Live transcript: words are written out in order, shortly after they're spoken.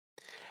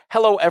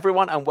Hello,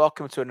 everyone, and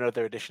welcome to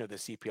another edition of the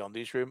CPL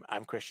Newsroom.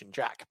 I'm Christian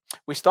Jack.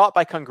 We start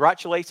by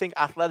congratulating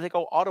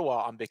Atletico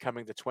Ottawa on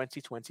becoming the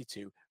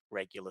 2022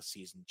 regular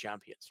season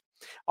champions.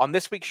 On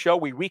this week's show,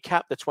 we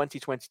recap the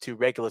 2022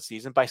 regular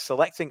season by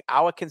selecting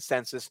our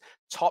consensus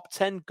top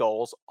 10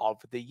 goals of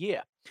the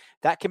year.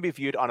 That can be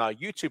viewed on our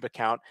YouTube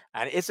account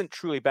and isn't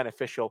truly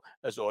beneficial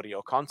as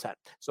audio content.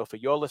 So for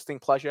your listening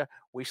pleasure,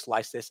 we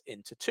slice this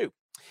into two.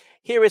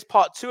 Here is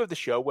part two of the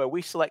show where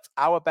we select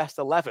our best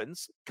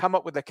 11s, come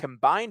up with a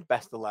combined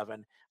best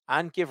 11,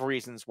 and give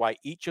reasons why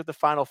each of the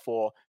final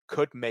four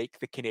could make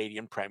the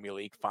Canadian Premier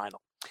League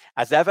final.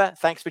 As ever,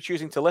 thanks for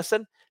choosing to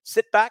listen.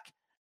 Sit back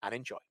and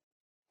enjoy.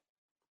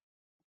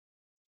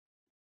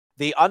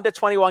 The under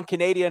 21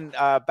 Canadian,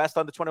 best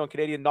under 21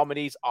 Canadian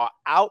nominees are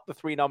out. The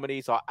three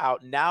nominees are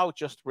out now,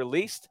 just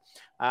released.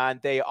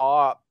 And they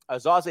are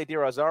Azaze Di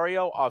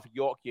Rosario of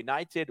York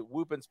United,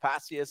 Woobens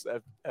Pacius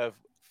of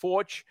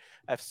Forge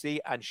FC,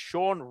 and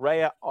Sean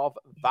Rea of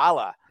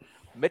Valor.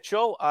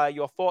 Mitchell,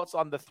 your thoughts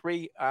on the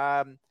three?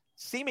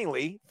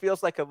 Seemingly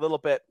feels like a little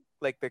bit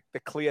like the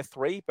clear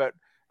three, but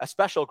a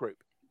special group.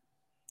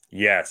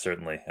 Yeah,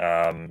 certainly.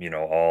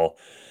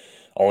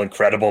 All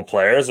incredible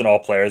players and all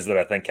players that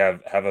I think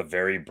have a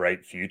very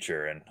bright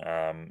future. And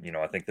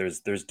I think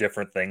there's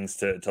different things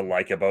to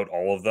like about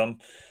all of them.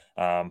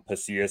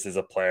 Pacius is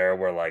a player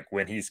where, like,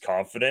 when he's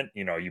confident,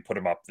 you put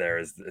him up there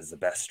as the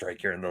best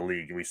striker in the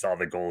league. We saw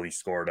the goal he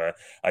scored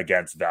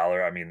against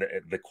Valor. I mean,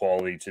 the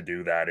quality to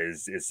do that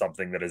is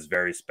something that is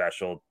very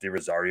special. Di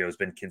Rosario has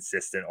been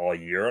consistent all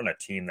year on a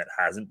team that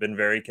hasn't been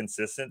very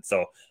consistent.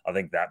 So I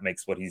think that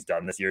makes what he's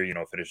done this year,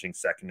 finishing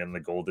second in the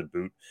Golden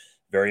Boot,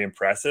 very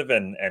impressive.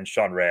 And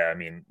Sean Rea, I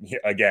mean,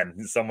 again,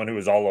 someone who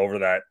was all over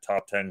that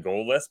top 10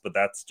 goal list, but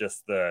that's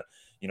just the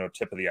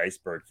tip of the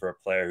iceberg for a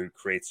player who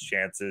creates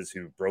chances,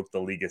 who broke the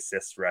league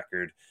assist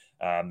record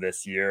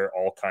this year.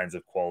 All kinds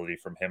of quality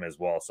from him as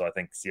well. So I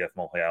think CF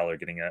Montreal are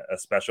getting a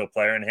special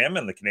player in him,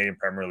 and the Canadian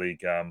Premier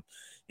League,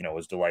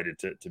 was delighted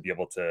to be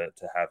able to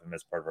have him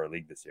as part of our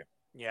league this year.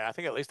 Yeah, I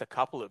think at least a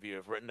couple of you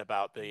have written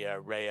about the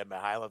Rea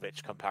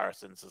Mihailovic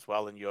comparisons as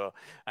well in your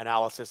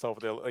analysis over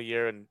the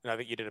year, and I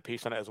think you did a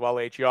piece on it as well,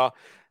 HR.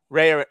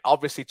 Rea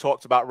obviously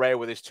talked about Rea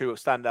with his two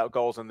standout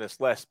goals on this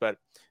list, but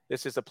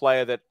this is a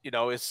player that,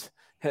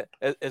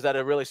 is at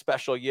a really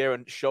special year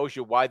and shows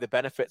you why the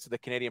benefits of the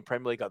Canadian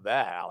Premier League are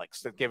there,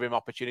 Alex, to give him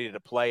opportunity to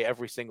play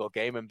every single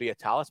game and be a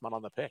talisman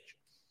on the pitch.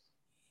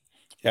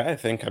 Yeah,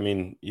 I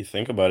mean, you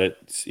think about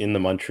it, in the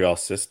Montreal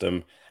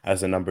system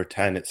as a number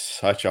 10, it's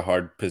such a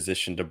hard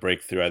position to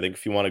break through. I think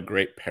if you want a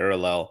great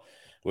parallel,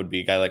 would be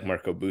a guy like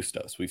Marco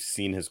Bustos. We've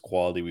seen his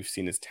quality, we've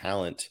seen his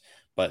talent,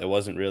 but it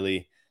wasn't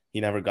really, he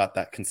never got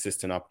that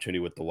consistent opportunity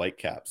with the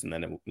Whitecaps. And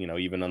then,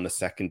 even on the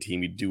second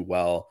team, he'd do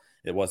well.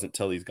 It wasn't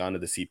until he's gone to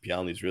the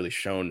CPL and he's really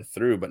shown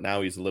through, but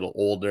now he's a little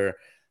older.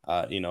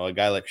 A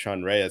guy like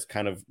Sean Rea is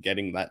kind of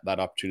getting that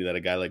opportunity that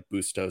a guy like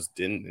Bustos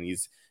didn't.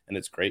 And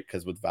it's great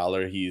because with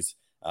Valor, he's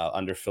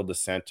under Phil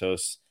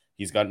DeSantos,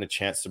 he's gotten a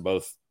chance to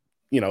both,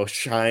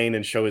 shine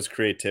and show his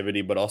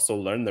creativity, but also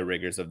learn the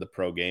rigors of the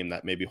pro game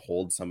that maybe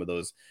hold some of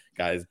those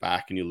guys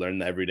back. And you learn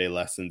the everyday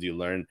lessons, you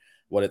learn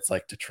what it's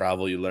like to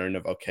travel, you learn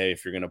of, okay,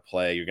 if you're going to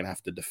play, you're going to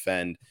have to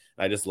defend.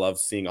 And I just love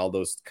seeing all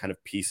those kind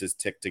of pieces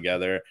tick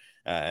together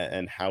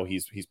and how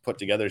he's put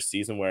together a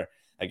season where,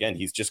 again,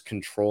 he's just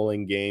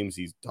controlling games,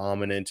 he's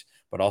dominant,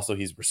 but also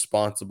he's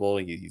responsible,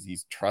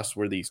 he's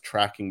trustworthy, he's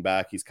tracking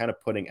back, he's kind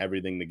of putting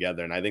everything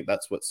together. And I think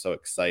that's what's so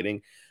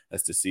exciting,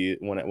 is to see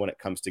when it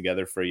comes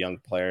together for a young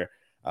player,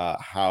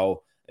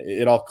 how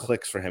it all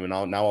clicks for him.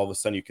 And now all of a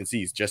sudden you can see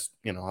he's just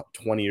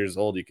 20 years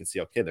old. You can see,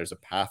 okay, there's a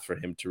path for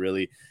him to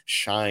really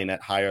shine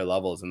at higher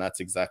levels, and that's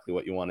exactly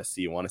what you want to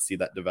see. You want to see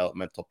that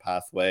developmental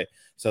pathway,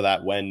 so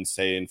that when,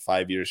 say, in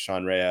 5 years,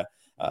 Sean Rea,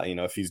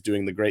 if he's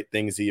doing the great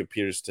things he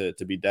appears to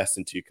be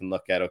destined to, you can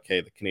look at,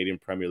 okay, the Canadian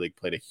Premier League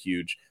played a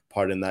huge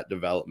part in that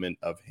development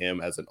of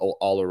him as an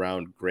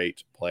all-around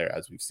great player,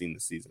 as we've seen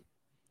this season.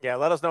 Yeah,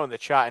 let us know in the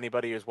chat,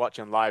 anybody who's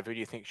watching live, who do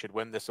you think should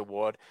win this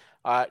award?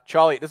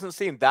 Charlie, it doesn't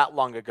seem that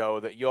long ago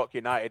that York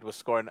United was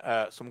scoring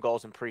some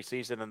goals in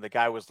preseason, and the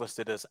guy was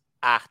listed as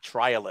a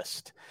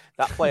trialist.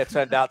 That player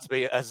turned out to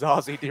be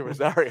Azaze Di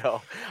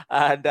Rosario,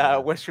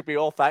 and we should be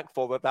all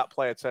thankful that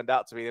player turned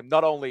out to be them.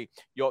 Not only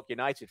York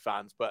United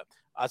fans, but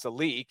as a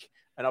league,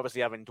 and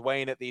obviously having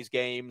Dwayne at these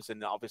games,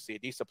 and obviously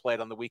Adisa played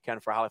on the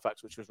weekend for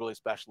Halifax, which was really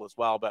special as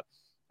well. But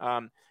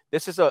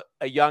this is a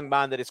young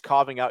man that is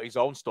carving out his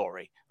own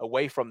story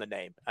away from the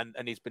name, and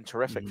he's been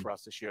terrific for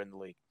us this year in the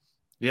league.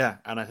 Yeah,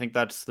 and I think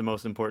that's the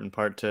most important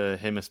part to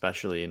him,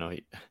 especially.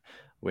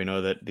 We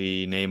know that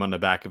the name on the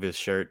back of his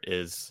shirt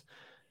is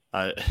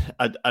a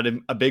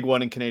big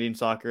one in Canadian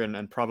soccer,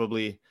 and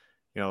probably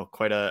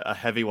quite a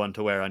heavy one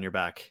to wear on your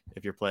back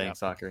if you're playing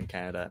soccer in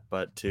Canada.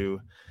 But to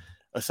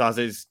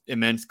Asaze's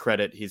immense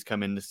credit, he's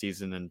come in this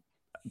season and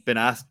been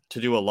asked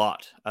to do a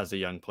lot as a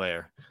young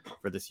player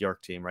for this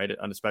York team, right?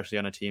 And especially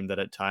on a team that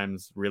at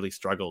times really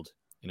struggled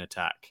in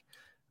attack.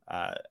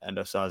 And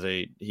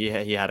Asaze,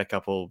 he had a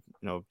couple,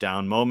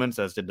 down moments,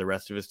 as did the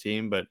rest of his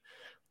team, but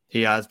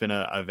he has been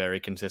a very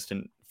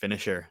consistent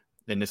finisher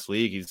in this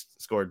league. He's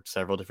scored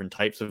several different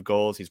types of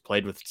goals. He's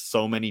played with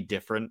so many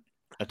different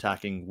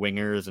attacking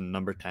wingers and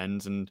number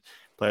 10s and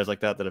players like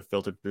that have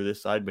filtered through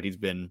this side, but he's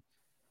been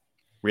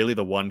really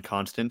the one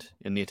constant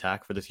in the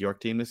attack for this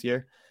York team this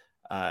year.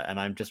 And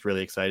I'm just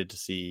really excited to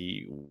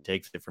see who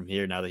takes it from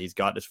here now that he's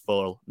got this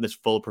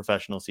full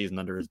professional season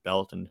under his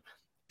belt and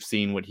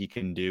seen what he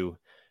can do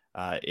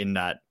in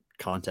that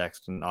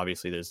context. And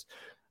obviously there's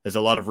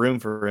a lot of room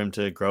for him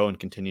to grow and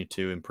continue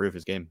to improve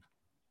his game.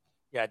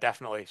 Yeah,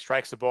 definitely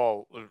strikes the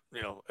ball,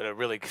 at a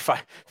really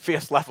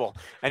fierce level,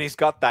 and he's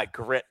got that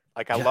grit.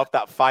 Like I love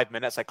that 5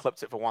 minutes. I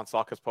clipped it for One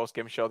Soccer's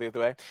post-game show the other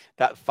day.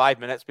 That 5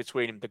 minutes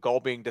between the goal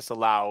being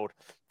disallowed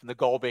and the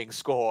goal being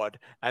scored,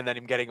 and then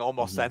him getting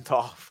almost sent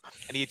off,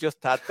 and he just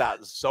had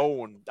that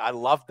zone. I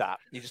love that.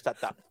 He just had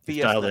that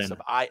fierceness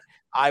of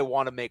I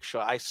want to make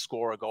sure I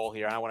score a goal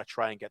here, and I want to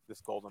try and get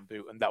this golden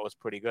boot, and that was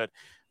pretty good.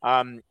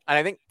 And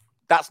I think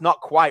that's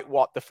not quite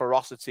what the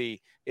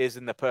ferocity is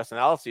in the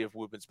personality of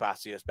Woobens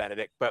Pacius,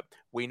 Benedict, but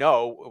we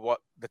know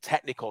what the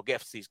technical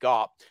gifts he's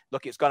got.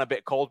 Look, it's gone a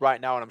bit cold right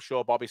now, and I'm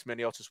sure Bobby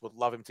Sminiotis would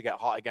love him to get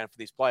hot again for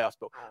these playoffs,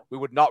 but we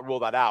would not rule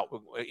that out.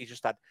 He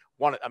just had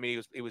one. I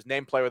mean, he was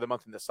named Player of the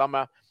Month in the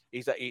summer.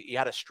 He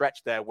had a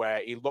stretch there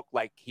where he looked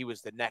like he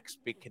was the next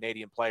big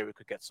Canadian player who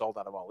could get sold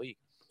out of our league.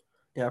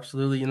 Yeah,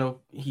 absolutely.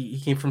 He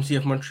came from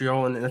CF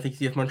Montreal, and I think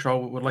CF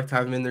Montreal would like to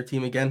have him in their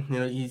team again.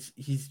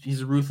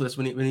 He's ruthless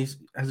when he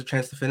has a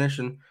chance to finish,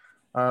 and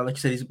like you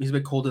said, he's a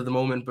bit cold at the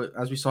moment. But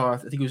as we saw, I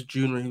think it was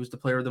June when he was the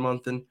Player of the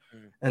Month,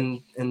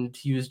 and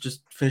he was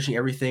just finishing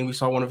everything. We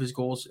saw one of his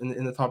goals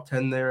in the top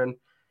 10 there,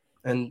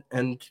 and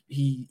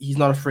he's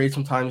not afraid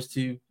sometimes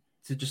to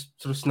just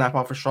sort of snap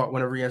off a shot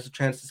whenever he has a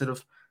chance instead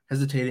of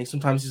hesitating.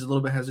 Sometimes he's a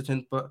little bit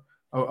hesitant, but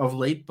of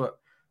late, but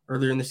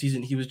earlier in the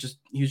season, he was just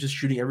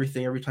shooting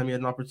everything every time he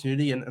had an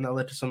opportunity, and that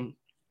led to some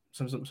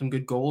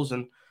good goals.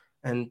 And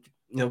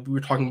we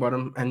were talking about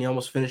him, and he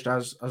almost finished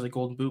as a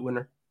Golden Boot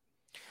winner.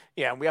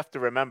 Yeah, and we have to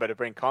remember to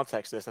bring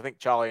context to this. I think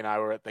Charlie and I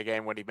were at the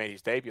game when he made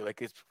his debut. Like,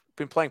 he's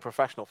been playing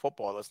professional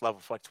football at this level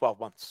for like 12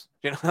 months.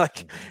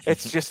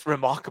 It's just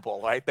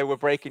remarkable, right? They were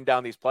breaking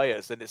down these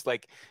players, and it's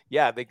like,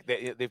 yeah,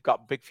 they've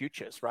got big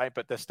futures, right?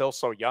 But they're still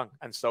so young,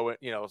 and so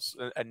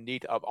and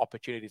need of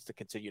opportunities to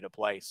continue to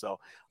play. So,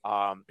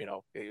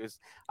 it was.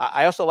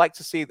 I also like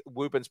to see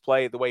Woobens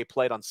play the way he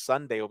played on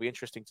Sunday. It'll be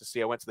interesting to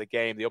see. I went to the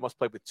game. They almost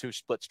played with two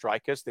split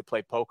strikers. They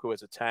played Poku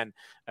as a 10,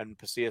 and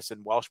Pacius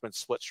and Welshman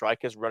split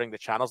strikers, running the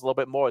channels a little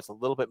bit more. It's a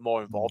little bit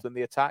more involved in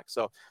the attack.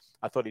 So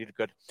I thought he did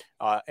good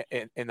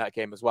in that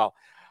game as well.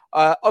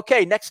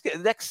 Okay, next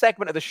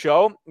segment of the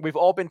show. We've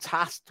all been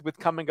tasked with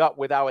coming up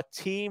with our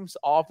teams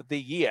of the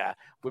year.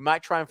 We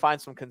might try and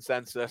find some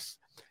consensus.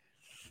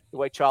 The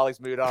way Charlie's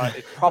mood on,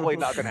 it's probably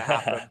not going to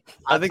happen.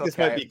 I think this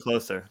might be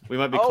closer. We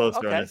might be closer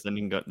on this than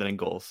in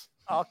goals.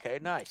 Okay,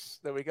 nice.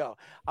 There we go.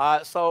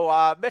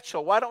 So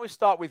Mitchell, why don't we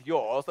start with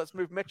yours? Let's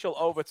move Mitchell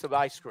over to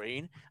my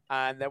screen,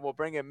 and then we'll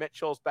bring in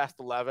Mitchell's best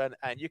 11,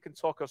 and you can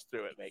talk us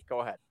through it, mate. Go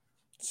ahead.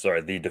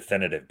 Sorry, the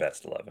definitive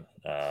best 11.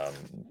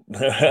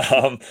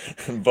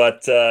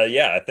 But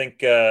I think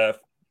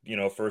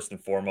first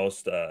and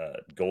foremost,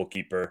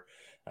 goalkeeper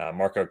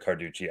Marco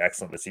Carducci,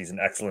 excellent this season,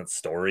 excellent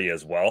story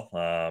as well.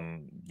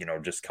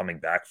 Just coming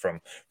back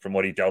from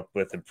what he dealt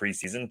with in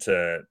preseason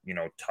to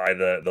tie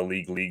the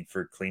league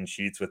for clean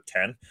sheets with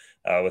 10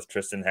 with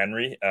Tristan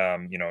Henry.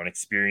 An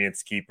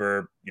experienced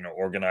keeper.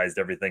 Organized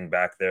everything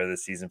back there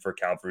this season for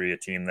Calgary, a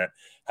team that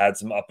had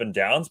some up and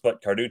downs,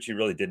 but Carducci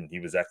really didn't. He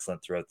was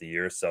excellent throughout the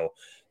year, so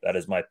that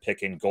is my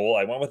pick in goal.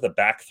 I went with a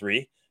back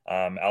three.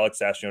 Alex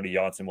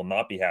Ashnodi-Johnson will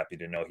not be happy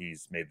to know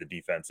he's made the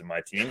defense in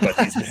my team, but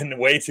he's been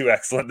way too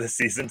excellent this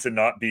season to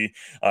not be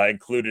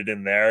included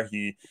in there.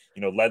 He,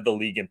 led the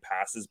league in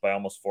passes by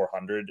almost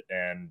 400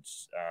 and,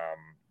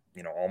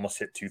 almost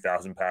hit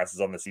 2,000 passes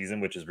on the season,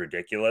 which is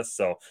ridiculous.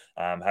 So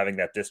having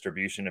that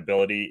distribution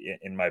ability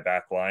in my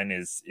back line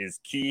is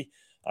key.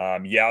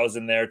 Yao's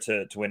in there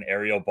to win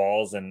aerial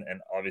balls and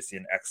obviously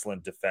an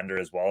excellent defender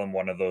as well. And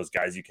one of those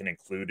guys you can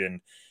include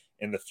in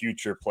the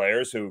future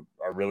players who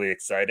are really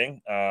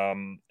exciting.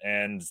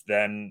 And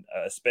then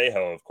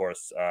Espejo, of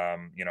course,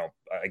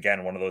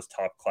 again, one of those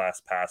top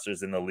class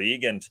passers in the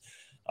league and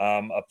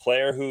a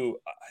player who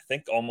I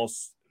think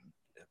almost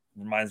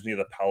reminds me of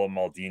the Paolo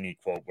Maldini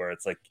quote where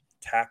it's like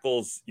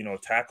tackles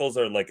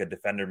are like a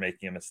defender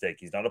making a mistake.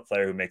 He's not a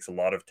player who makes a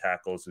lot of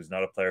tackles, who's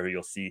not a player who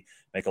you'll see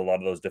make a lot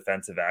of those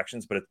defensive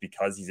actions, but it's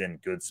because he's in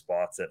good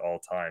spots at all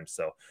times.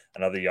 So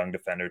another young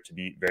defender to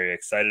be very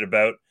excited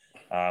about.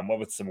 Went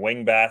with some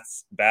wing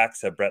backs,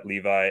 Brett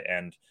Levi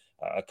and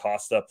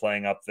Acosta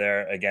playing up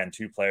there. Again,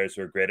 two players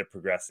who are great at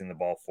progressing the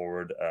ball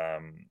forward.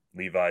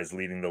 Levi's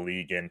leading the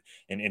league in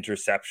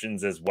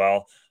interceptions as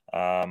well.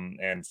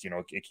 And,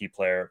 a key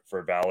player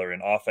for Valor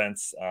in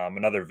offense.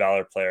 Another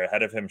Valor player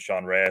ahead of him,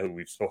 Sean Rea, who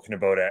we've spoken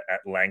about at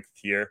length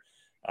here.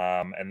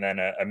 And then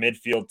a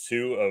midfield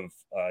two of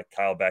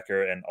Kyle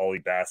Becker and Ollie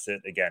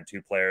Bassett. Again,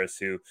 two players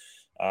who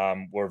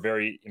were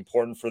very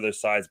important for their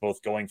sides,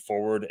 both going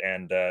forward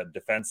and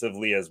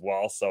defensively as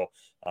well. So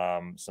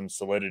some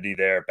solidity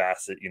there.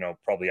 Bassett,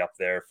 probably up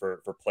there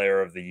for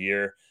player of the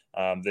year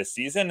this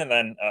season. And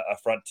then a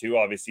front two,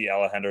 obviously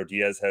Alejandro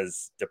Diaz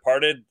has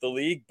departed the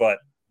league, but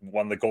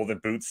won the Golden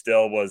Boot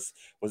still, was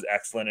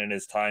excellent in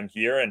his time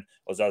here. And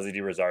Osaze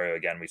Di Rosario,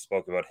 again, we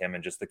spoke about him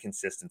and just the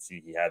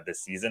consistency he had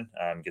this season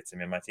gets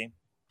him in my team.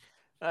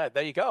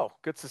 There you go.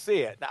 Good to see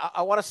it. Now,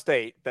 I want to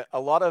state that a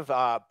lot of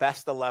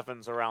best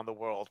 11s around the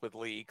world with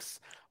leagues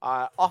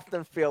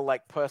often feel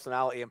like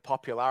personality and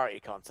popularity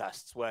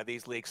contests, where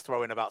these leagues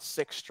throw in about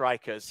 6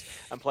 strikers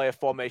and play a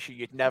formation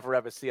you'd never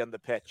ever see on the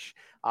pitch.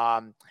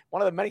 One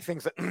of the many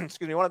things that,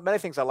 one of the many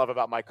things I love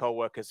about my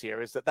coworkers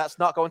here is that that's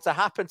not going to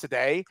happen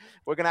today.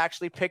 We're going to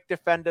actually pick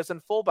defenders and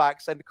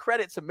fullbacks, and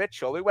credit to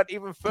Mitchell, who went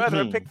even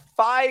further and picked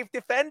 5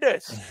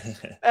 defenders.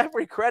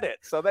 Every credit.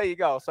 So there you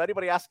go. So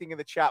anybody asking in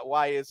the chat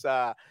why is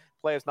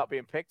players not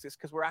being picked, it's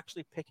because we're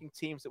actually picking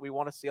teams that we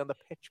want to see on the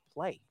pitch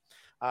play.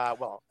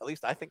 Well, at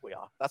least I think we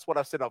are. That's what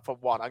I've set up for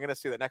one. I'm going to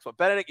see the next one.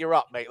 Benedict, you're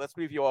up, mate. Let's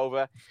move you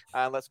over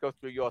and let's go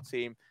through your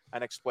team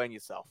and explain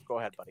yourself. Go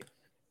ahead, buddy.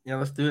 Yeah,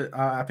 let's do it.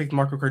 I picked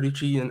Marco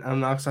Carducci and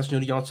Alex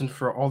Sassaniotti-Johnson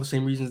for all the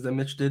same reasons that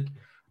Mitch did.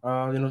 Two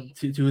of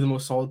the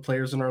most solid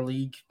players in our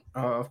league.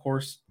 Of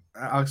course,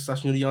 Alex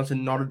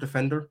Sassaniotti-Johnson, not a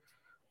defender,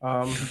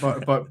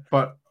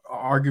 but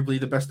arguably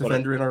the best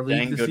defender in our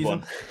league this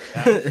season.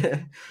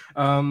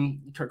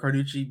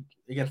 Carducci,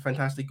 again,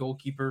 fantastic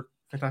goalkeeper,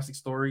 fantastic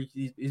story.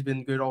 He's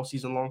been good all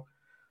season long.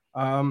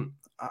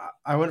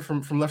 I went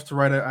from left to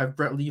right. I have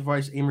Brett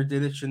Levis, Amer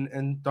Didic,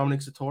 and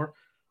Dominic Zator.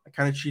 I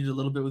kind of cheated a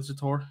little bit with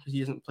Zator because he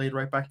hasn't played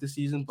right back this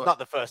season. But it's not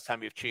the first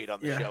time you've cheated on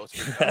the show.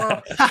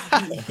 Well,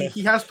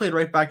 he has played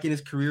right back in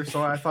his career,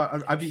 so I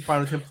thought I'd be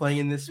fine with him playing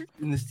in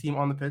this team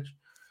on the pitch.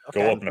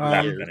 Okay. Go open a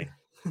pack, Benny.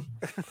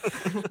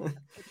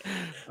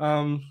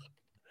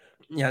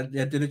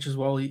 Didic as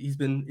well. He's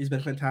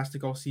been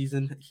fantastic all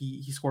season.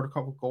 He scored a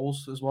couple of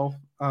goals as well.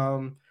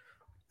 And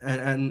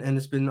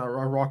it's been a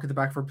rock at the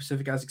back for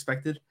Pacific as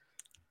expected.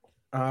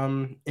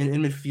 In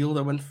midfield,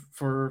 I went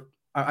for.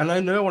 And I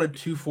know I wanted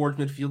 2 forward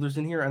midfielders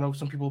in here. I know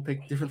some people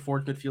pick different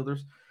forward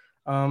midfielders,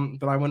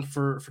 but I went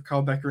for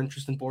Kyle Becker and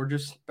Tristan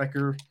Borges.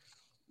 Becker,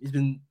 he's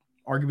been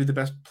arguably the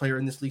best player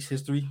in this league's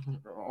history.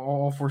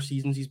 All 4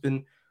 seasons, he's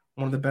been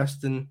one of the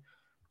best. And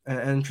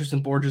Tristan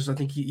Borges, I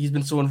think he's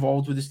been so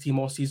involved with his team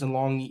all season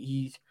long.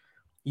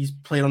 He's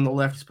played on the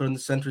left, he's played on the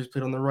center, he's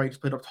played on the right, he's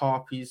played up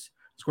top. He's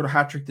scored a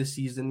hat trick this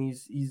season.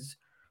 He's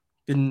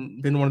been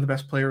one of the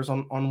best players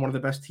on one of the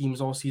best teams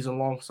all season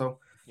long. So.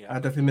 Yeah.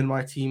 Definitely been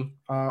my team.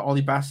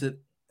 Ollie Bassett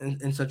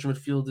in central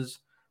midfield is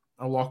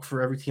a lock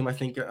for every team, I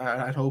think.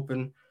 I'd hope,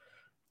 and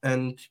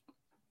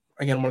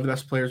again, one of the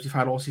best players we've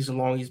had all season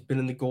long. He's been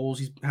in the goals.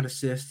 He's had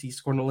assists. He's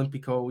scored an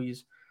Olympico.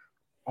 He's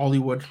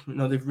Hollywood.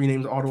 They've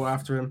renamed Ottawa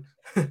after him.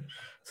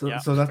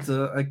 So that's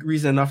a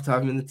reason enough to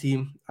have him in the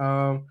team.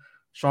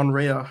 Sean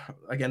Rea,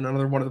 again,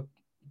 another one of the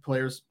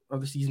players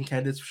of the season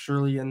candidates,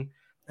 surely, and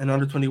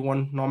under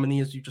 21 nominee,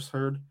 as you just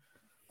heard.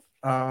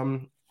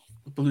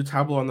 Blue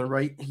Tableau on the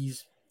right.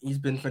 He's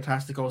been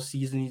fantastic all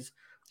season. He's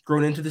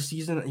grown into the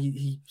season.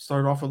 He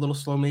started off a little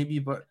slow maybe,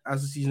 but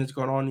as the season has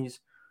gone on, he's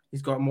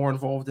got more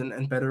involved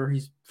and better.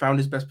 He's found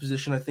his best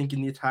position, I think,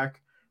 in the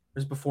attack.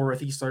 Whereas before, I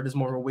think he started as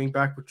more of a wing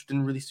back, which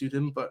didn't really suit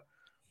him. But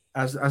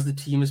as the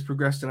team has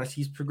progressed and as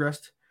he's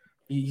progressed,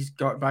 he's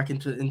got back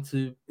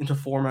into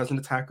form as an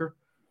attacker.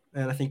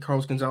 And I think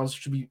Carlos Gonzalez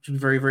should be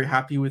very, very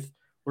happy with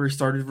where he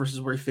started versus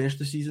where he finished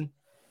the season.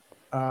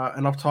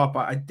 And up top,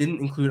 I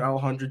didn't include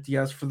Alejandro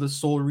Diaz for the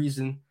sole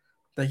reason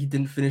that he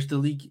didn't finish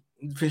the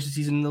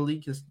season in the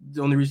league. Is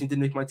the only reason he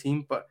didn't make my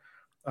team. But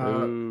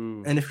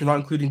and if you're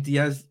not including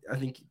Diaz, I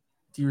think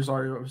Di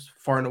Rosario was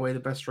far and away the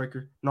best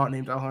striker, not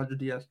named Alejandro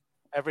Diaz.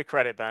 Every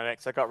credit,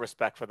 Benedict. I got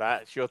respect for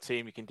that. It's your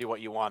team. You can do what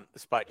you want,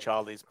 despite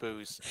Charlie's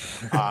boos.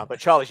 But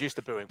Charlie's used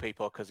to booing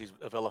people because he's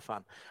a Villa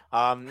fan.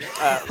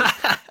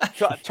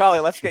 Charlie,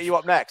 let's get you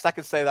up next. I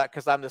can say that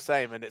because I'm the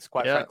same, and it's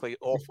quite frankly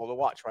awful to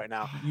watch right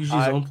now. Use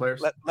his own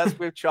players. Let's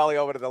move Charlie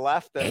over to the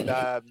left, and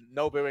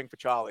no booing for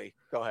Charlie.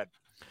 Go ahead.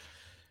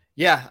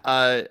 Yeah,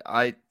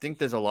 I think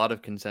there's a lot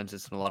of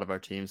consensus in a lot of our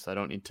teams, so I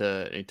don't need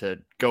to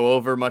go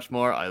over much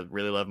more. I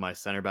really love my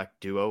center back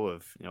duo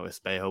of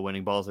Espejo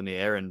winning balls in the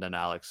air and then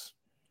Alex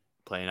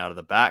playing out of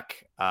the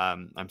back.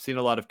 I'm seeing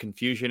a lot of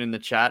confusion in the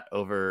chat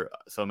over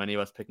so many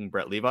of us picking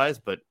Brett Levis,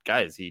 but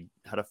guys, he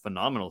had a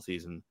phenomenal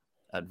season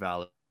at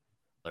Valor.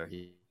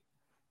 He,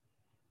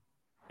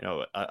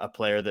 a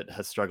player that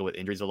has struggled with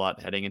injuries a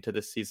lot heading into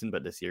this season,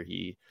 but this year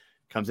he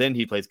comes in,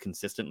 he plays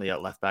consistently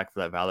at left back for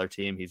that Valor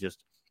team. He's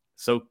just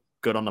so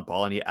good on the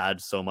ball, and he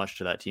adds so much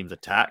to that team's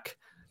attack,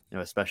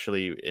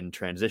 especially in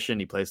transition.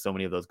 He plays so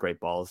many of those great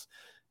balls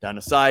down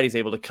the side. He's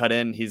able to cut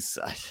in.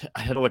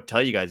 I don't know what to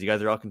tell you guys. You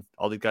guys are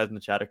all these guys in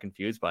the chat are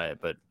confused by it,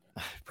 but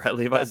Brett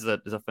Levis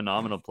is a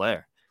phenomenal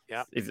player.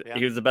 Yeah.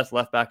 He was the best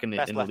left back in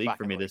the league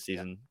for me this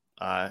season.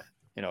 Yeah.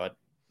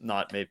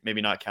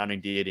 Maybe not counting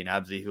Deity and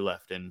Abzi, who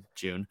left in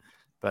June,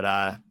 but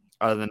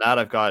other than that,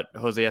 I've got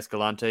Jose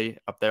Escalante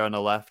up there on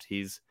the left.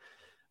 He's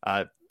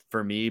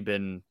for me,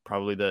 been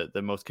probably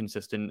the most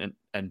consistent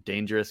and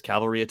dangerous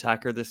cavalry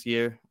attacker this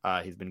year.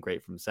 He's been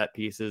great from set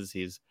pieces.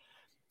 He's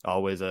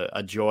always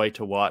a joy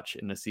to watch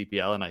in the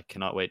CPL, and I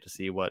cannot wait to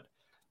see what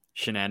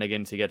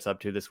shenanigans he gets up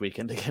to this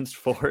weekend against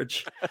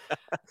Forge.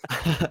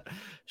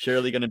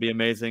 Surely going to be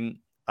amazing.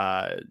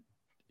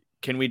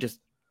 Can we just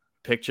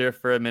picture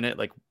for a minute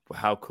like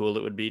how cool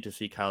it would be to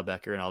see Kyle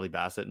Becker and Ollie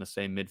Bassett in the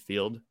same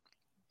midfield?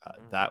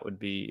 That would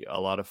be a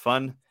lot of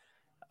fun.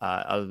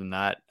 Other than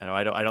that,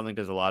 I don't think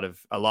there's a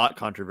lot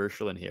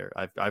controversial in here.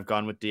 I've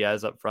gone with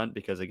Diaz up front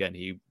because again,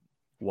 he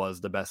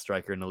was the best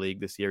striker in the league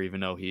this year, even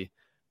though he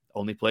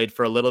only played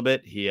for a little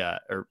bit.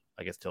 Or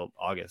I guess till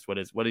August. What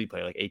did he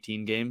play? Like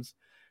 18 games?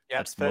 Yeah,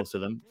 that's most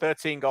of them.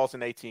 13 goals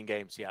in 18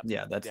 games.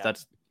 Yeah,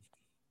 that's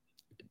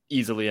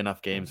easily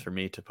enough games for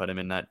me to put him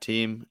in that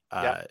team.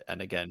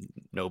 And again,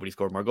 nobody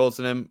scored more goals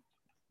than him.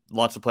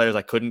 Lots of players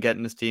I couldn't get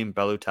in this team: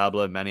 Belu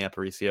Tabla, Manny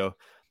Aparicio,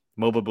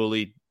 Moba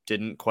Bully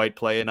didn't quite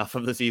play enough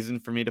of the season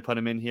for me to put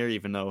him in here,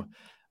 even though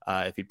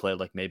if he played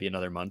like maybe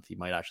another month, he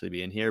might actually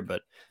be in here.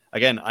 But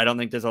again, I don't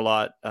think there's a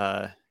lot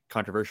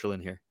controversial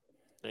in here.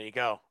 There you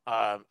go.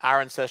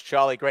 Aaron says,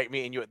 Charlie, great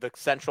meeting you at the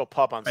Central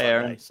Pub on Sunday.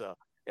 Aaron. So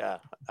yeah,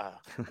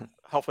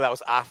 hopefully that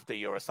was after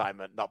your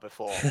assignment, not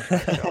before.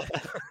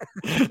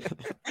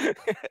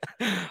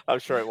 I'm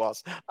sure it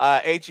was.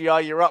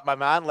 AGR, you're up, my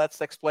man. Let's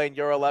explain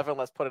your 11.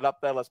 Let's put it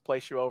up there. Let's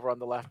place you over on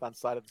the left-hand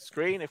side of the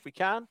screen if we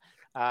can.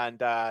 And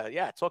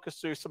talk us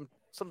through some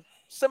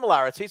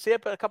similarities here,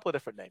 but a couple of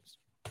different names.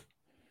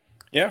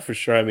 Yeah, for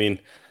sure. I mean,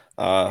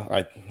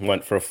 I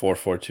went for a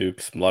 4-4-2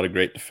 because a lot of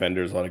great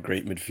defenders, a lot of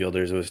great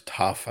midfielders. It was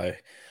tough.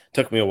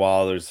 Took me a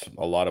while. There's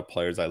a lot of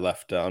players I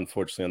left,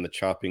 unfortunately, on the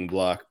chopping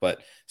block. But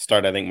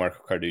I think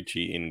Marco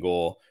Carducci in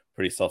goal.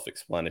 Pretty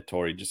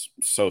self-explanatory. Just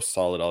so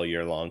solid all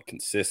year long.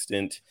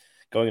 Consistent.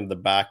 Going into the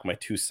back, my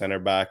two center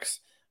backs,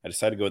 I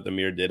decided to go with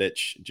Amir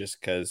Didic just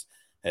because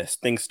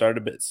things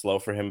started a bit slow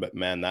for him. But,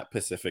 man, that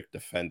Pacific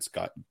defense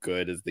got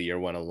good as the year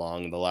went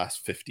along. The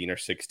last 15 or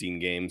 16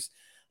 games,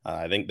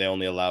 I think they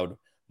only allowed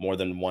more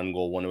than one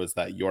goal. One was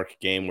that York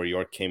game where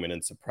York came in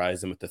and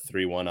surprised them with the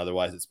 3-1.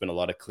 Otherwise, it's been a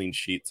lot of clean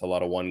sheets, a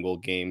lot of one-goal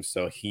games.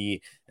 So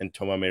he and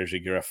Toma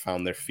Merjigura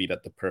found their feet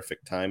at the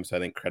perfect time. So I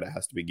think credit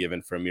has to be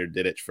given for Amir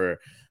Didic for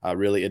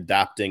really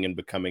adapting and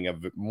becoming a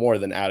more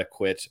than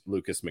adequate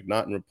Lucas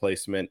McNaughton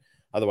replacement.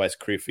 Otherwise,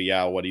 Krifa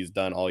Yao, what he's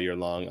done all year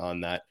long on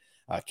that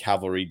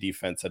cavalry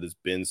defense that has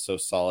been so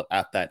solid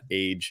at that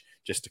age,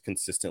 just to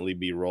consistently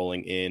be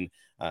rolling in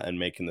and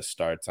making the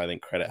starts. I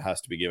think credit has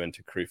to be given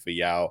to Krifa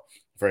Yao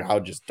for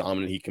how just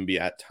dominant he can be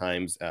at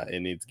times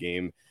in his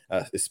game,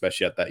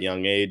 especially at that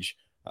young age.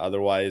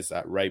 Otherwise,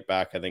 at right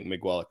back, I think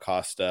Miguel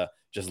Acosta,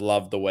 just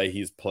loved the way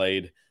he's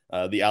played.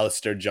 The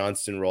Alistair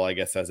Johnston role, I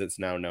guess, as it's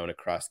now known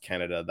across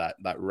Canada,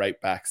 that right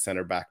back,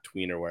 center back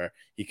tweener where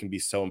he can be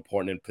so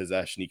important in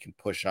possession. He can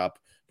push up,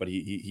 but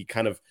he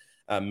kind of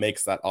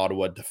makes that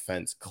Ottawa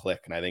defense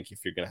click. And I think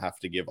if you're going to have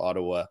to give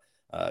Ottawa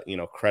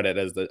credit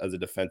as a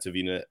defensive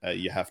unit,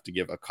 you have to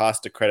give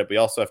Acosta credit, but you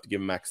also have to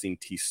give Maxime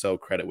Tissot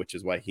credit, which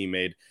is why he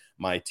made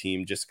my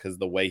team, just because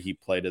the way he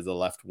played as a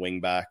left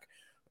wing back,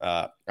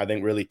 I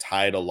think really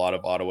tied a lot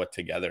of Ottawa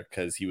together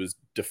because he was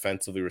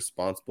defensively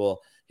responsible.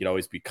 He'd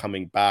always be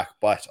coming back,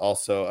 but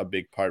also a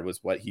big part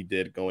was what he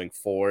did going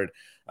forward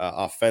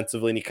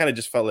offensively. And he kind of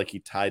just felt like he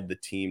tied the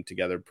team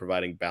together,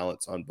 providing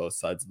balance on both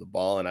sides of the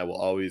ball. And I will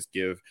always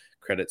give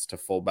credits to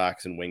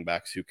fullbacks and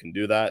wingbacks who can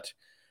do that.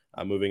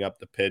 Moving up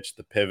the pitch,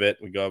 the pivot,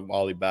 we go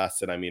Ollie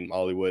Bassett. I mean,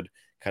 Hollywood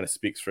kind of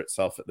speaks for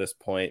itself at this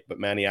point, but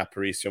Manny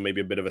Aparicio,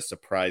 maybe a bit of a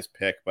surprise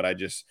pick, but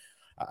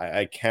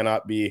I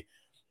cannot be,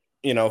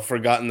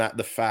 forgotten that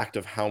the fact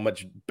of how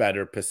much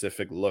better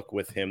Pacific look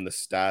with him, the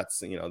stats,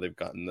 they've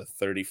gotten the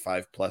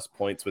 35 plus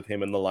points with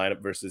him in the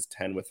lineup versus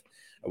 10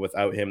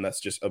 without him.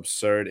 That's just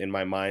absurd in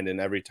my mind. And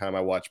every time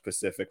I watch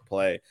Pacific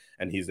play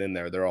and he's in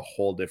there, they're a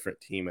whole different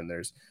team. And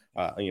there's,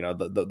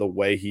 the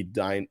way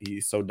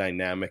he's so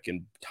dynamic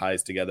and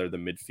ties together the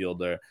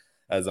midfielder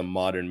as a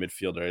modern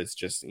midfielder. Is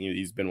just,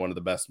 he's been one of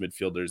the best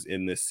midfielders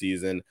in this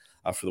season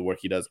for the work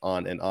he does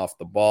on and off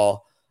the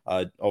ball.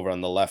 Over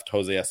on the left,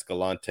 Jose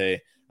Escalante,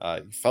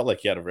 he felt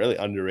like he had a really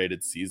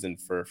underrated season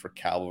for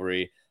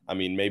Cavalry. I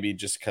mean, maybe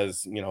just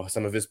because,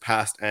 some of his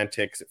past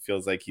antics, it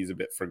feels like he's a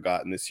bit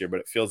forgotten this year,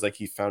 but it feels like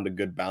he found a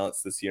good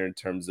balance this year in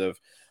terms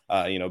of,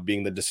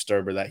 being the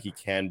disturber that he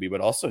can be,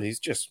 but also he's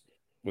just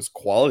was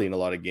quality in a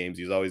lot of games.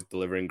 He's always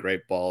delivering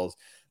great balls,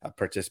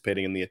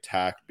 participating in the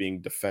attack,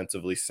 being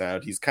defensively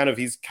sound. He's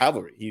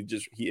Cavalry.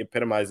 He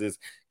epitomizes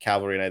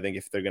Cavalry. And I think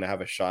if they're going to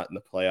have a shot in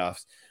the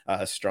playoffs,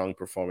 a strong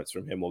performance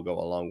from him will go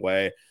a long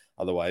way.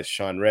 Otherwise,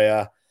 Sean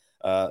Rea,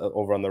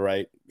 over on the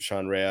right,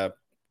 Sean Rea,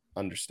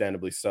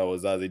 understandably so.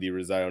 Azazi Di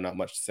Rosario, not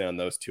much to say on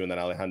those two. And then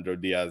Alejandro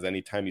Diaz,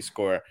 anytime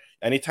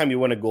you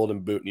win a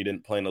golden boot and you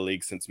didn't play in the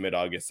league since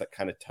mid-August, that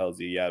kind of tells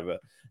you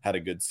had a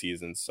good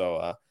season.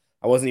 So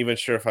I wasn't even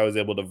sure if I was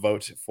able to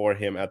vote for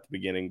him at the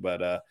beginning,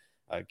 but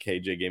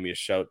KJ gave me a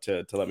shout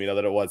to let me know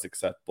that it was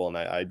acceptable. And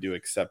I do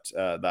accept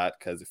that,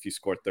 because if you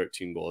score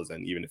 13 goals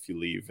and even if you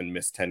leave and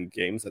miss 10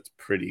 games, that's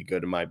pretty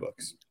good in my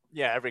books.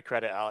 Yeah, every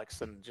credit,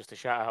 Alex. And just to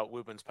shout out,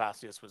 Wubens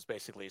Passius was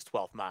basically his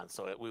 12th man.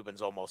 So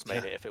Wubens almost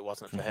made it if it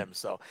wasn't for him.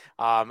 So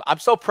I'm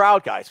so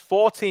proud, guys.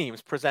 4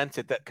 teams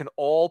presented that can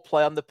all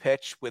play on the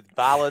pitch with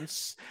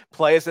balance,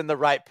 players in the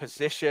right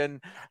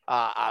position.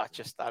 I'm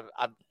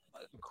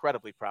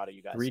incredibly proud of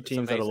you guys. 3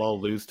 teams that'll all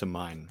lose to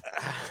mine.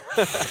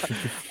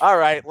 All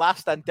right.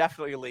 Last and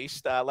definitely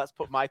least, let's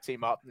put my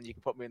team up and you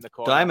can put me in the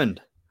corner.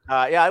 Diamond.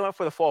 Yeah, I went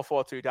for the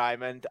 4-4-2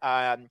 diamond.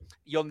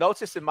 You'll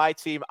notice in my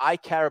team, I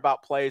care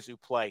about players who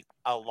play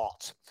a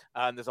lot.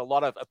 And there's a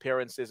lot of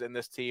appearances in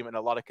this team and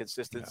a lot of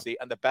consistency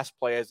and the best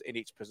players in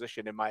each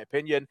position, in my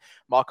opinion.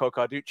 Marco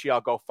Carducci,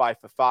 I'll go 5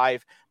 for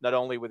 5, not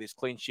only with his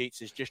clean sheets,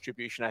 his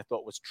distribution I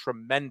thought was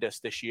tremendous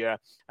this year.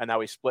 And now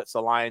he splits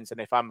the lines.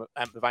 And if I'm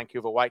the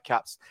Vancouver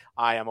Whitecaps,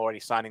 I am already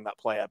signing that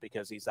player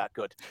because he's that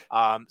good.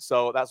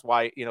 So that's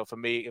why, for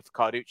me, if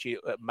Carducci,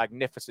 a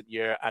magnificent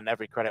year, and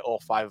every credit,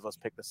 all 5 of us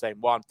picked the same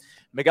one.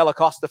 Miguel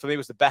Acosta, for me,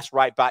 was the best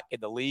right back in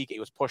the league. He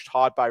was pushed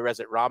hard by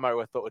Rezit Rama,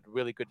 who I thought had a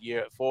really good year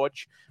at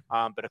Forge.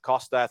 But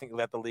Acosta, I think,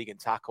 led the league in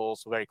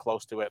tackles, very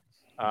close to it.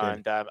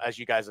 And as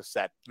you guys have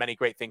said, many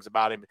great things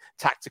about him,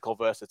 tactical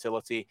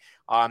versatility.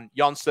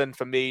 Jonsson,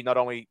 for me, not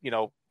only,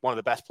 one of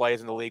the best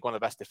players in the league, one of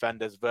the best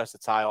defenders,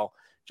 versatile,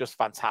 just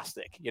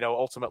fantastic.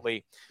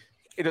 Ultimately,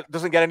 it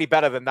doesn't get any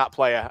better than that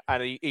player.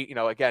 And,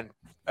 again,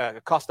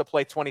 Acosta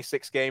played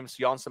 26 games.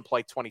 Jonsson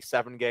played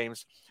 27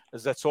 games.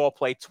 Zator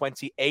played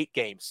 28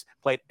 games,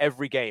 played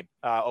every game,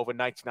 over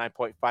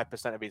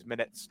 99.5% of his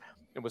minutes.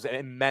 It was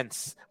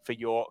immense for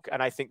York.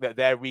 And I think that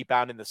their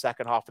rebound in the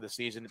second half of the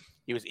season,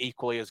 he was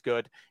equally as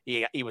good.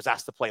 He was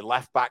asked to play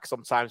left back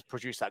sometimes,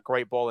 produced that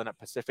great ball in at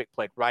Pacific,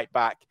 played right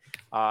back,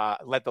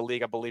 led the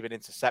league, I believe, in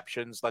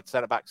interceptions, led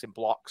center backs in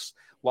blocks,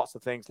 lots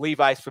of things.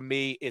 Levi's, for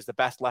me, is the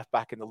best left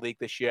back in the league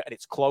this year, and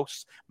it's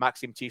close.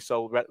 Maxime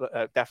Tissot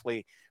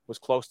definitely was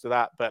close to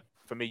that, but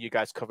for me, you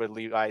guys covered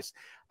Levi's.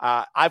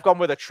 I've gone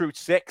with a true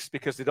 6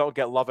 because they don't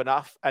get love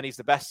enough, and he's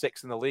the best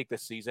 6 in the league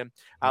this season.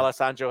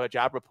 Alessandro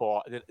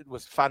Hajabrapor, it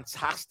was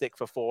fantastic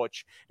for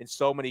Forge in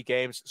so many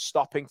games,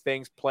 stopping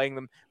things, play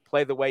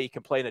the way he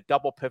can play in a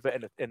double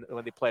pivot and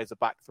when they play as a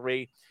back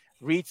 3.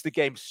 Reads the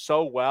game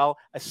so well,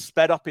 has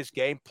sped up his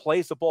game,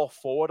 plays the ball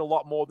forward a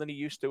lot more than he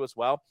used to as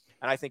well.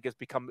 And I think has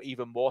become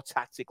even more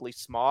tactically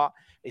smart.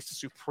 Is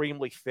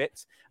supremely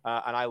fit.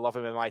 And I love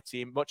him in my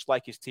team, much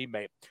like his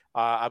teammate,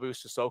 Abu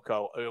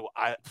Sissoko, who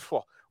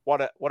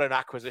what an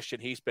acquisition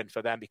he's been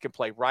for them. He can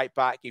play right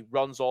back. He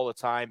runs all the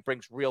time,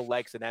 brings real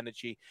legs and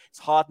energy. It's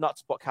hard not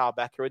to put Kyle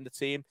Becker in the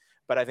team,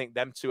 but I think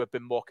them two have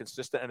been more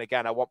consistent. And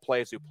again, I want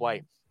players who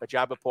play.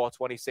 Hajabrapor,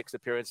 26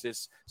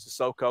 appearances.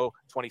 Sissoko,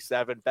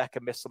 27.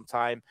 Becker missed some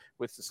time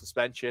with the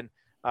suspension.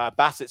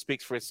 Bassett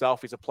speaks for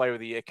himself. He's a player of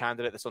the year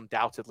candidate. That's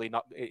undoubtedly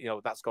not,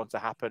 that's going to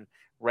happen.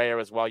 Raya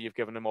as well. You've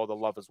given him all the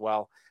love as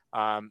well.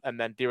 And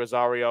then Di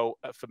Rosario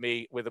for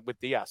me with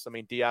Diaz. I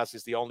mean, Diaz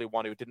is the only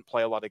one who didn't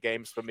play a lot of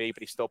games for me,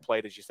 but he still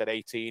played, as you said,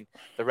 18.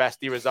 The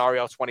rest, Di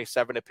Rosario,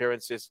 27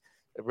 appearances.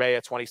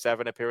 Raya,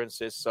 27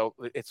 appearances. So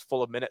it's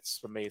full of minutes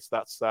for me.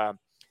 So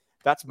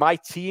that's my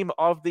team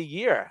of the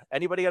year.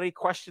 Anybody got any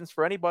questions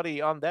for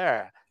anybody on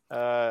there?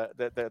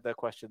 The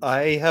questions.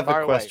 I have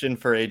a question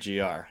for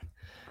AGR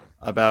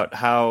about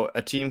how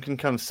a team can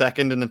come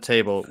second in the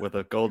table with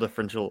a goal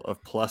differential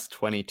of plus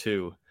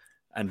 22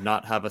 and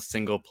not have a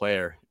single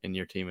player in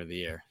your team of the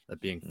year, that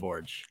being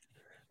Forge.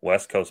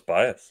 West Coast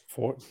bias.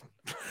 Forge.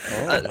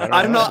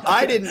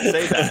 I didn't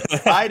say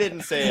that. I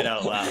didn't say it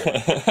out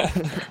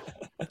loud.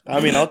 I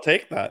mean, I'll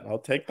take that. I'll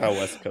take that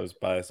West Coast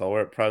bias. I'll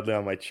wear it proudly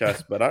on my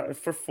chest. But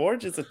for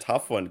Forge, it's a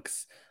tough one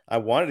because I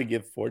wanted to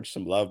give Forge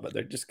some love, but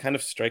they just kind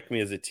of strike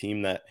me as a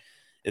team that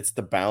it's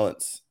the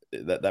balance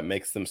that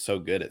makes them so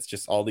good. It's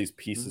just all these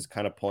pieces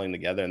kind of pulling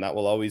together, and that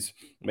will always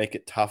make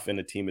it tough in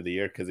a team of the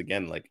year. Because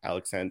again, like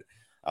Alexander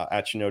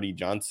Achinoti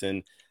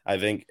Johnson, I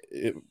think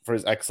for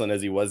as excellent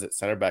as he was at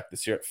center back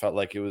this year, it felt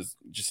like it was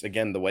just,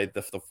 again, the way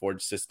the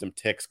Forge system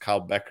ticks.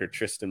 Kyle Becker,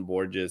 Tristan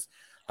Borges,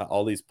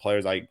 all these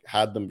players, I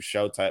had them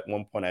shouts. At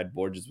one point, I had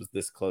Borges was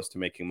this close to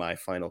making my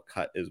final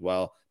cut as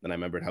well. Then I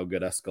remembered how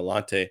good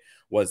Escalante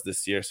was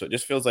this year. So it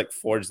just feels like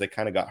Forge, they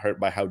kind of got hurt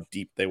by how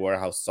deep they were,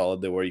 how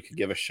solid they were. You could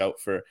give a shout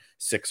for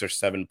 6 or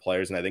 7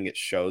 players, and I think it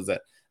shows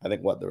that there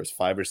was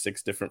 5 or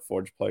 6 different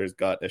Forge players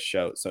got a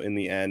shout. So in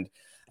the end,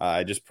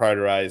 I just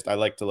prioritized. I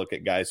like to look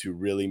at guys who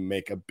really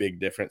make a big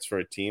difference for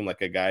a team,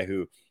 like a guy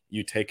who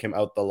you take him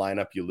out the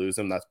lineup, you lose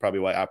him. That's probably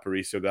why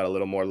Aparicio got a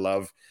little more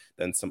love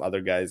than some other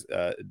guys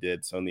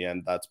did. So in the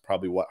end, that's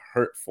probably what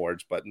hurt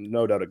Forge, but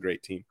no doubt a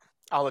great team.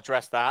 I'll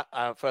address that.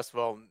 First of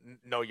all,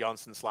 no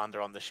Jonsson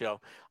slander on the show.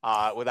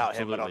 Without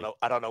Absolutely. him,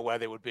 I don't know where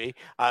they would be.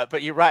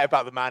 But you're right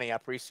about the Manny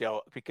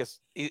Aparicio, because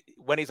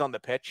when he's on the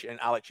pitch, and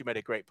Alex, you made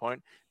a great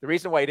point. The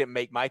reason why he didn't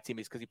make my team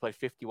is because he played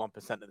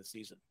 51% of the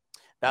season.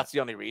 That's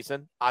the only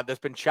reason. There's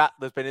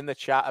been in the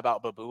chat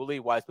about Babuli.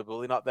 Why is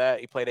Babuli not there?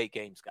 He played 8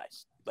 games,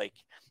 guys. Like,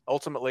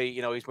 ultimately,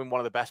 he's been one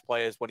of the best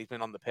players when he's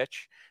been on the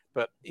pitch,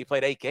 but he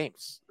played 8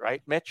 games,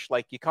 right, Mitch?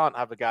 Like, you can't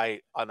have a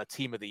guy on a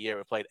team of the year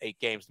who played 8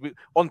 games.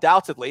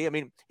 Undoubtedly, I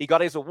mean, he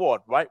got his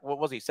award, right? What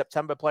was he?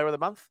 September Player of the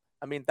Month?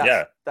 I mean,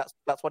 Yeah.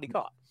 that's what he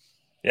got.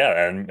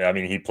 Yeah, and I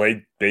mean, he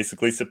played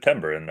basically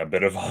September and a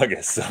bit of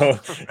August, so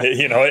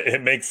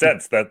it makes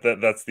sense that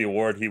that's the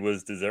award he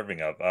was deserving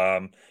of.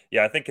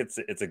 Yeah, I think it's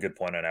a good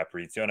point on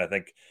Aparicio, and I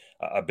think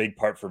a big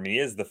part for me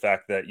is the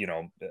fact that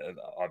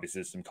obviously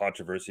there's some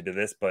controversy to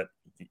this, but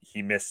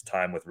he missed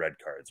time with red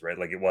cards, right?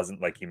 Like it wasn't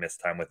like he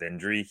missed time with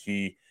injury.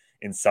 He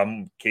in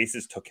some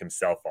cases took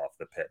himself off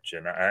the pitch.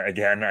 And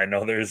again, I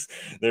know there's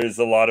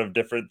a lot of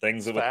different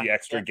things with the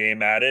extra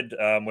game added,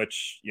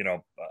 which,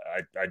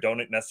 I don't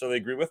necessarily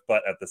agree with,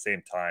 but at the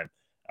same time,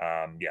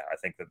 I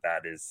think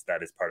that is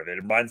part of it.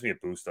 It reminds me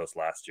of Bustos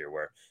last year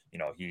where,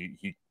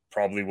 he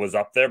probably was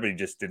up there, but he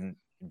just didn't,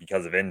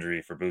 because of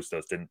injury for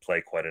Bustos, didn't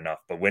play quite enough.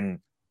 But when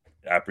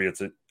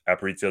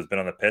Aparicio's been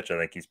on the pitch, I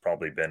think he's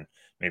probably been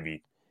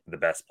maybe the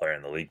best player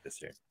in the league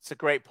this year. It's a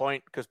great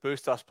point because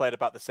Bustos played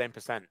about the same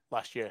percent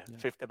last year,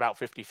 about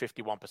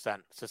 51%.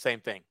 It's the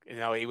same thing.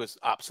 He was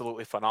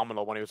absolutely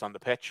phenomenal when he was on the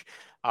pitch.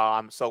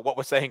 So what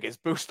we're saying is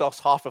Bustos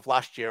half of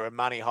last year and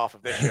Manny half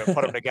of this year,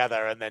 put them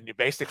together, and then you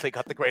basically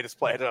got the greatest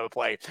player to ever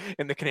play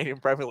in the Canadian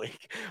Premier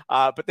League.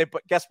 But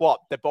guess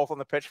what? They're both on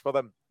the pitch for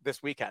them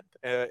this weekend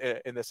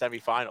in the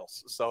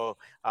semifinals. So,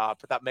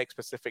 but that makes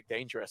Pacific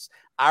dangerous.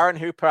 Aaron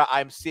Hooper,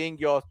 I'm seeing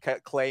your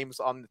claims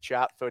on the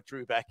chat for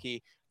Drew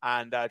Becky.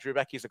 And Drew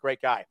Becky is a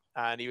great guy,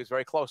 and he was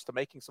very close to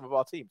making some of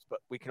our teams, but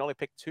we can only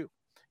pick two.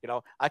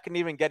 I can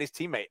even get his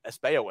teammate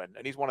Espejo in,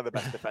 and he's one of the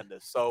best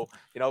defenders. So,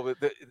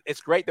 it's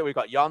great that we've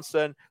got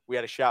Janssen. We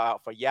had a shout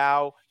out for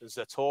Yao,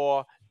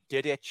 Zator,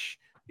 Didic.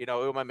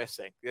 Who am I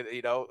missing?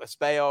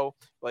 Espejo.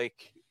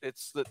 Like,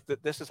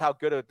 this is how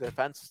good a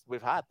defense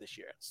we've had this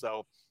year.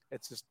 So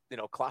it's just,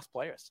 class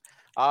players.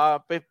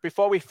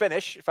 Before we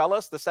finish,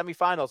 fellas, the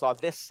semifinals are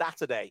this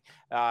Saturday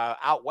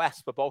out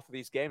west for both of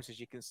these games. As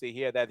you can see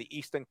here, they're the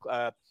Eastern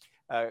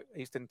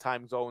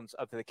time zones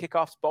of the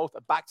kickoffs, both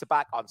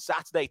back-to-back on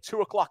Saturday,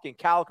 2:00 in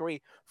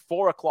Calgary,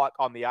 4:00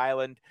 on the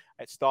island.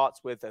 It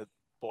starts with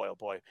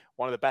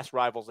one of the best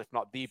rivals, if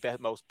not the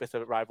most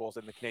bitter rivals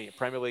in the Canadian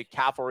Premier League.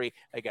 Cavalry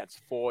against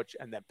Forge,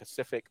 and then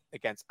Pacific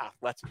against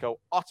Atletico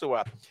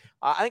Ottawa.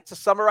 I think to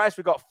summarize,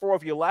 we've got 4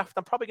 of you left.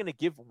 I'm probably going to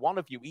give one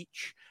of you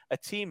each a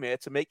team here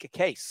to make a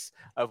case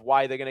of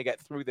why they're going to get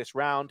through this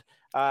round.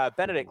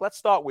 Benedict, let's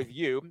start with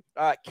you.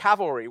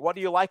 Cavalry, what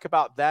do you like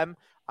about them?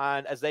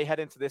 And as they head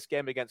into this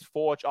game against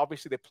Forge,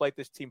 obviously they played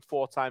this team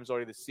 4 times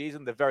already this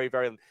season. They're very,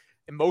 very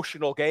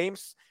emotional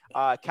games.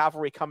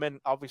 Cavalry come in,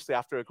 obviously,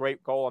 after a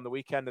great goal on the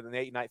weekend in the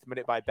 89th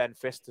minute by Ben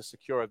Fist to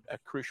secure a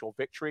crucial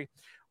victory.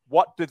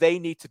 What do they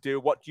need to do?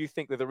 What do you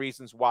think are the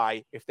reasons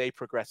why, if they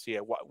progress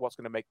here, what's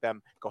going to make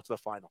them go to the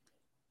final?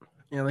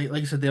 Yeah,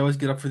 like you said, they always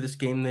get up for this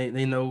game.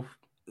 They know,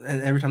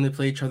 and every time they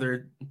play each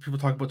other, people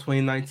talk about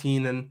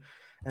 2019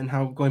 and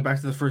how going back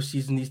to the first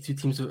season, these two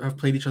teams have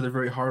played each other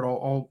very hard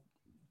all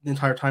the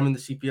entire time in the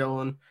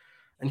CPL.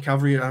 And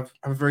Cavalry have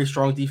a very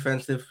strong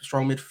defense. They have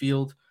strong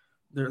midfield.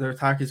 Their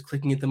attack is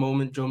clicking at the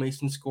moment. Joe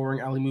Mason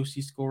scoring, Ali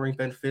Musi scoring,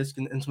 Ben Fisk,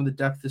 and some of the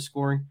depth is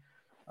scoring.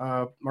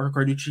 Marco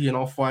Carducci and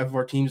all 5 of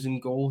our teams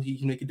in goal. He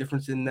can make a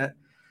difference in net.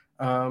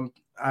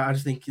 I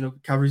just think,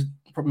 Cavalry's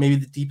maybe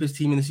the deepest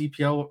team in the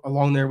CPL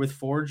along there with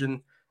Forge,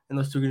 and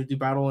those two are going to do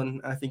battle.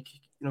 And I think,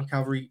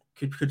 Cavalry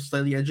could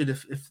slightly edge it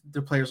if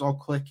their players all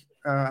click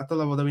at the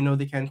level that we know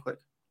they can click.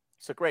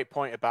 It's a great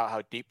point about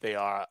how deep they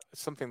are.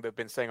 It's something they've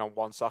been saying on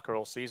One Soccer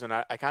all season.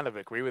 I kind of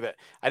agree with it.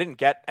 I didn't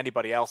get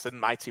anybody else in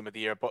my team of the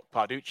year but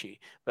Carducci,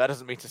 but that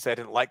doesn't mean to say I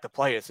didn't like the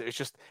players. It was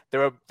just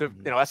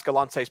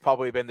Escalante's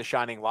probably been the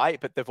shining light,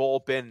 but they've all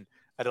been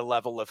at a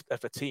level of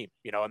a team,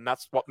 and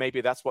that's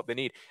what they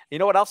need. You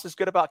know what else is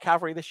good about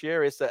Cavalry this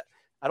year is that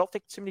I don't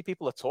think too many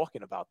people are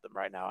talking about them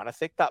right now, and I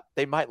think that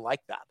they might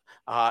like that.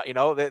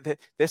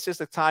 This is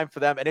the time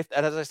for them, and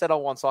as I said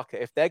on One Soccer,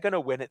 if they're going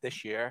to win it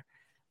this year,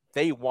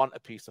 they want a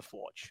piece of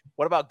Forge.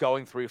 What about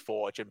going through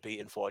Forge and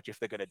beating Forge if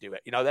they're going to do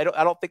it? I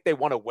don't think they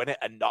want to win it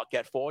and not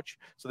get Forge.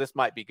 So this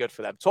might be good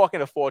for them. Talking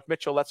of Forge,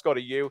 Mitchell, let's go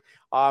to you.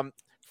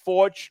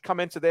 Forge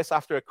come into this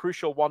after a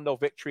crucial 1-0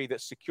 victory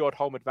that secured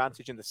home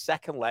advantage in the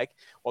second leg,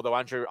 although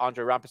Andre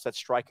Rampersad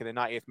strike in the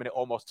 90th minute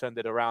almost turned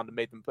it around and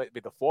made them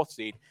be the 4th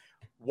seed.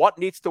 What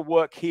needs to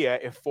work here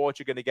if Forge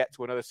are going to get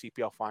to another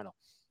CPL final?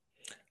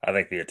 I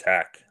think the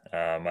attack.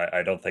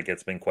 I don't think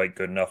it's been quite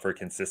good enough or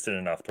consistent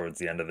enough towards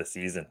the end of the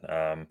season.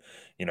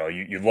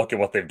 You look at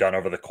what they've done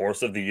over the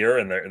course of the year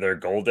and their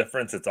goal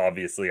difference, it's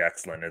obviously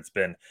excellent. It's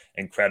been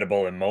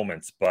incredible in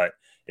moments, but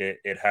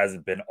it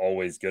hasn't been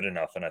always good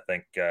enough. And I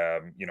think,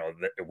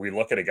 we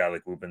look at a guy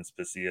like Rubens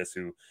Pasillas,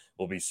 who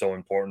will be so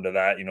important to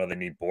that. They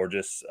need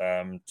Borges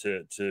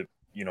to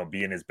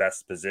be in his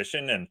best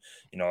position. And,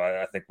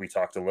 I think we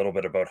talked a little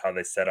bit about how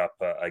they set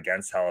up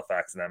against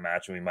Halifax in that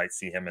match, and we might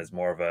see him as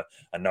more of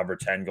a number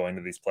 10 going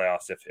to these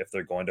playoffs if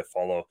they're going to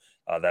follow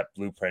that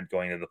blueprint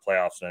going to the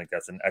playoffs. And I think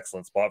that's an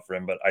excellent spot for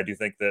him. But I do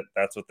think that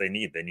that's what they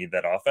need. They need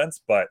that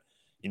offense. But,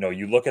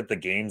 you look at the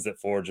games that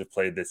Forge have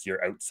played this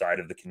year outside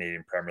of the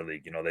Canadian Premier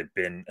League.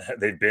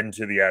 They've been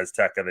to the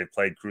Azteca, they've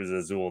played Cruz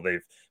Azul,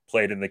 they've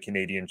played in the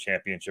Canadian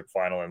Championship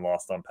final and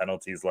lost on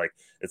penalties. Like,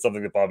 it's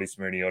something that Bobby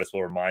Smirniotis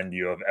will remind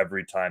you of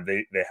every time.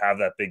 They have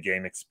that big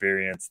game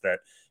experience that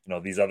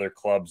these other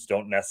clubs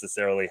don't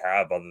necessarily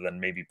have, other than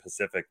maybe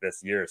Pacific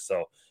this year.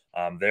 So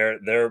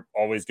they're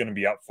always going to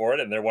be up for it,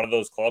 and they're one of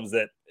those clubs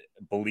that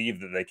believe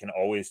that they can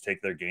always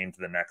take their game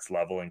to the next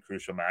level in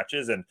crucial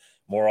matches, and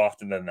more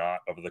often than not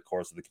over the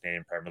course of the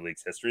Canadian Premier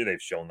League's history,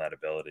 they've shown that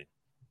ability.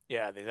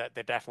 Yeah,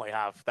 they definitely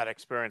have that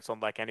experience,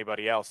 unlike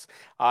anybody else.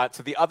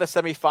 To the other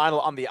semi-final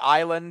on the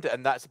island,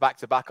 and that's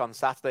back-to-back on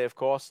Saturday, of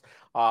course.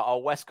 Our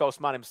West Coast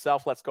man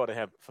himself, let's go to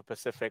him for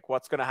Pacific.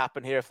 What's going to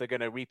happen here if they're going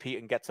to repeat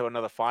and get to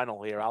another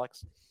final here,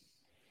 Alex?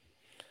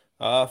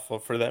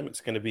 For them, it's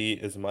going to be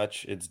as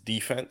much it's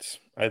defense.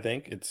 I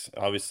think it's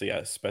obviously,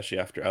 especially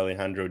after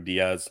Alejandro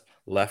Diaz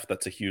left,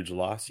 that's a huge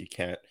loss. You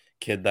can't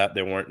kid that.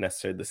 They weren't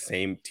necessarily the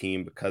same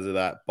team because of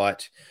that,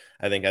 but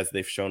I think as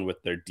they've shown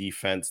with their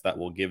defense, that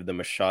will give them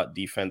a shot.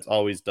 Defense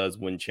always does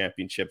win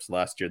championships.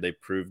 Last year, they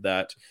proved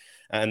that.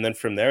 And then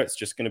from there, it's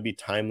just going to be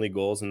timely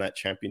goals and that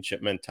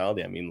championship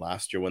mentality. I mean,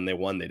 last year when they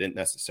won, they didn't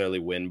necessarily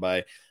win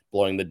by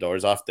blowing the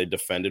doors off. They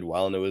defended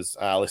well, and it was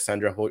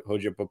Alessandra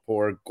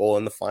Hojapour goal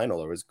in the final,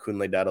 or it was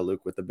Kunle Dadaluk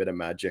with a bit of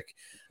magic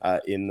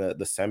in the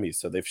semis.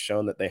 So they've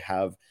shown that they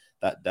have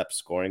that depth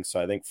scoring. So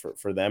I think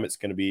for them, it's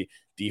going to be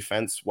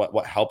defense.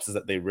 What helps is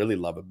that they really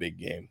love a big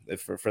game.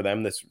 For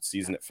them this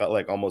season, it felt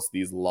like almost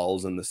these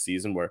lulls in the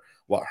season where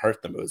what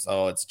hurt them was,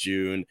 it's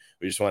June,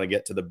 we just want to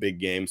get to the big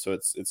game. So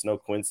it's no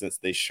coincidence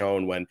they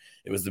shown when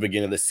it was the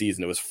beginning of the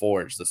season, it was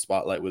Forge, the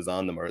spotlight was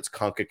on them, or it's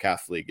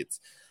CONCACAF League, it's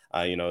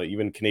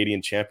even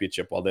Canadian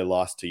Championship, while they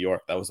lost to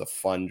York, that was a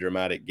fun,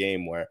 dramatic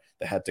game where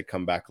they had to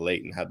come back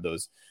late and had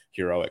those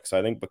heroics. So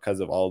I think because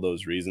of all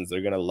those reasons,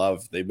 they're going to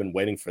love. They've been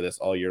waiting for this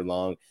all year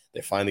long.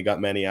 They finally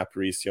got Manny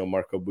Aparicio,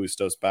 Marco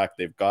Bustos back.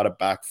 They've got a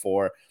back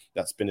four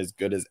that's been as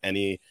good as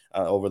any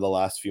over the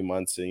last few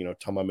months.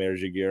 Tomamer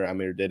Jagir,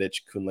 Amir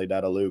Didic, Kunle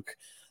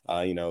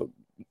Dadaluk,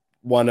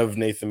 one of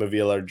Nathan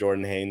Mavila or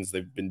Jordan Haynes.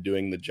 They've been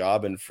doing the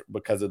job, and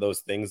because of those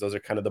things, those are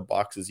kind of the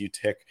boxes you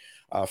tick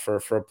for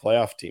a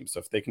playoff team. So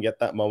if they can get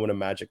that moment of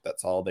magic,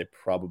 that's all they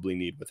probably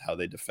need with how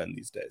they defend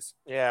these days.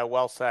 Yeah,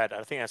 well said.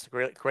 I think that's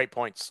great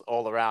points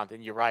all around.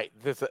 And you're right.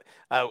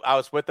 I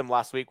was with them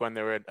last week when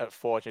they were at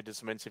Forge. I did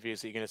some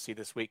interviews that you're going to see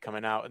this week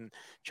coming out, and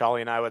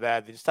Charlie and I were there.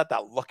 They just had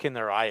that look in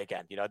their eye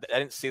again. I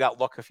didn't see that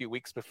look a few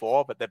weeks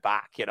before, but they're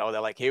back.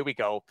 They're like, here we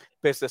go,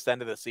 business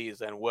end of the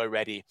season. We're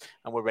ready,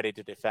 and we're ready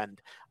to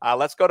defend.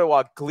 Let's go to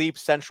our Glebe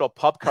Central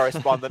pub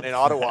correspondent in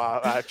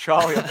Ottawa,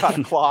 Charlie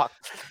Clark,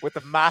 with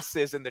the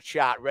masses in the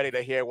chat ready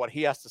to hear what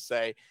he has to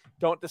say.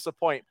 Don't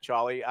disappoint,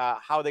 Charlie.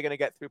 How are they going to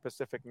get through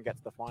Pacific and get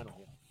to the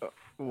final here?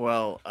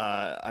 Well,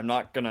 I'm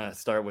not going to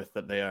start with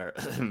that they are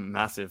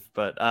massive,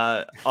 but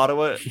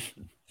Ottawa,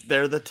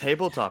 they're the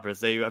table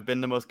toppers. They have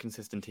been the most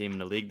consistent team in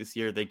the league this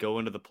year. They go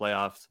into the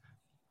playoffs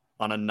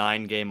on a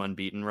 9-game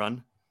unbeaten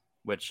run,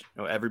 which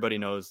everybody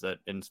knows that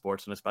in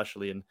sports, and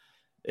especially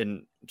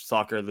in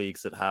soccer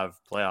leagues that have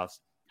playoffs,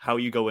 how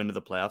you go into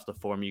the playoffs, the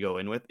form you go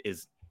in with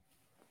is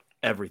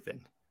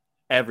everything.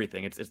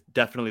 It's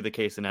definitely the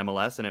case in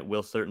MLS, and it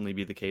will certainly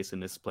be the case in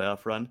this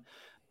playoff run.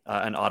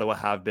 And Ottawa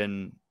have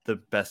been the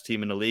best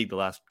team in the league the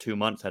last 2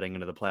 months heading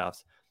into the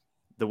playoffs.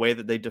 The way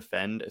that they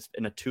defend is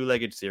in a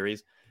 2-legged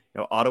series.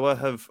 Ottawa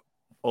have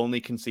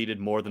only conceded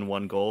more than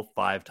 1 goal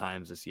 5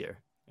 times this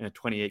year in a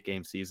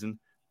 28-game season.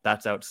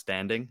 That's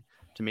outstanding.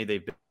 To me,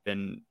 they've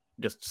been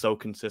just so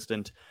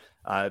consistent.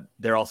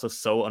 They're also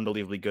so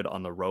unbelievably good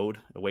on the road,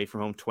 away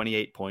from home,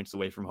 28 points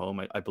away from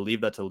home. I believe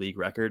that's a league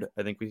record.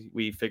 I think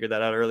we figured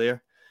that out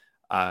earlier.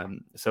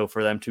 So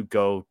for them to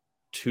go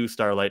to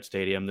Starlight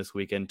Stadium this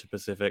weekend to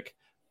Pacific,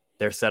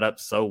 they're set up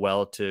so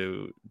well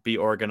to be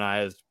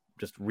organized,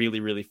 just really,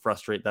 really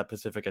frustrate that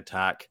Pacific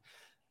attack,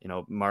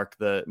 mark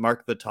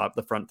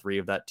the front three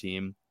of that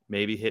team,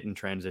 maybe hit in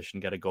transition,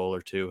 get a goal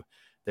or two.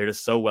 They're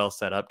just so well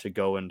set up to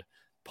go and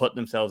put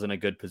themselves in a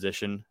good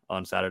position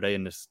on Saturday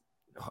in this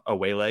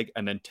away leg,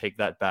 and then take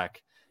that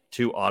back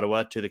to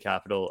Ottawa, to the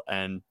capital,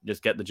 and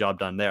just get the job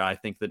done there. I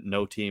think that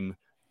no team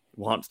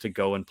wants to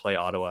go and play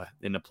Ottawa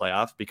in the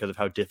playoffs because of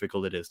how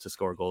difficult it is to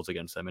score goals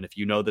against them. And if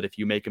you know that if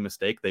you make a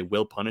mistake, they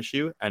will punish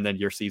you, and then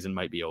your season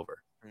might be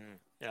over.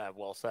 Yeah,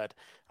 well said.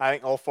 I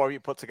think all 4 of you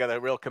put together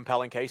real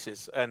compelling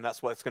cases, and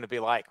that's what it's going to be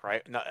like,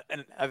 right?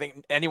 And I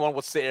think anyone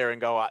will sit here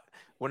and go,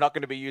 we're not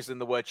going to be using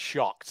the word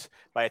shocked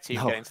by a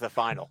team getting to the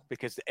final,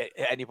 because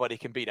anybody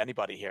can beat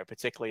anybody here,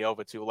 particularly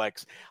over 2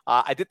 legs.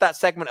 I did that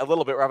segment a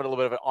little bit. We're having a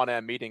little bit of an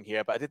on-air meeting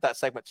here, but I did that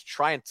segment to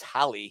try and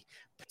tally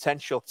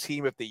potential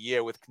team of the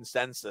year with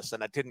consensus,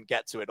 and I didn't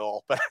get to it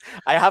all, but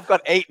I have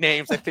got 8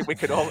 names I think we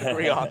could all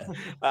agree on.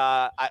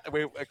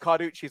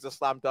 Carducci's a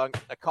slam dunk.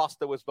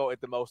 Acosta was voted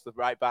the most at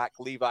right back.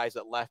 Levi's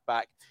at left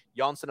back.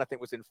 Johnson, I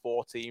think, was in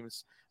 4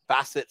 teams.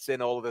 Bassett's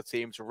in all of the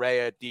teams,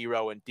 Raya,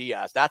 Dero, and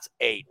Diaz. That's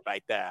 8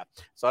 right there.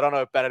 So I don't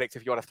know, if Benedict,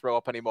 if you want to throw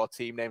up any more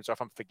team names or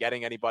if I'm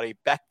forgetting anybody.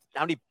 Beck,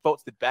 how many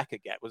votes did Becca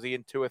get? Was he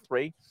in 2 or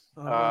 3?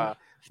 At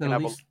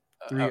least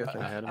 3, I think.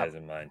 I had Guys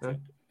in mind. Too.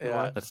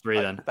 Yeah, that's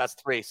 3 then. That's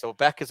 3. So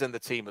Beck is in the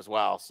team as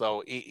well.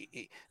 So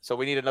so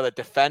we need another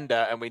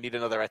defender and we need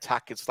another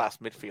attacker /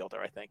 midfielder,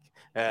 I think.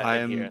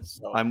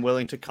 I'm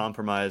willing to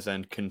compromise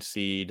and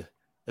concede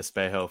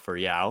Espejo for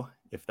Yao,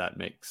 if that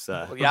makes.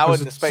 Yao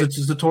in the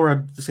space.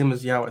 Zatora the same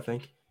as Yao, I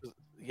think.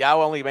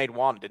 Yao only made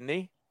 1, didn't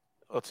he?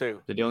 Or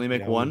 2? Did he only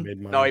make 1?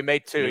 No, he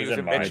made 2. He was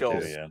in mine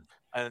Mitchell's. too,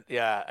 And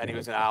he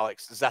was in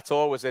Alex.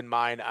 Zator was in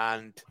mine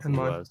and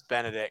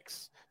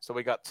Benedict's. So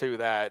we got 2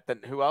 there. Then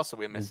who else are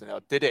we missing?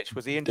 Didic,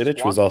 was he in?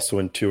 Didic was also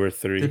in 2 or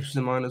 3. Didic was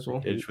in mine as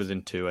well. Didic was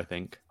in 2, I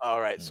think.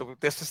 All right, so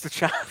this is the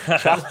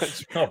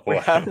challenge. We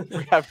have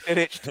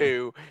Didic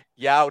 2,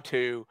 Yao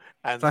 2,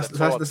 and that's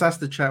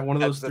the chat. One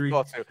of those 3. 2.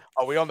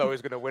 Oh, we all know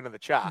who's going to win in the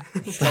chat.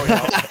 They're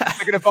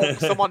going to vote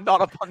for someone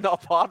not a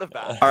part of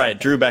that. All right,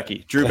 Drew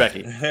Becky.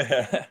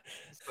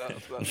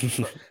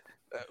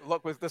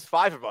 Look, there's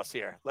 5 of us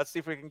here. Let's see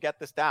if we can get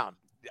this down.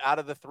 Out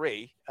of the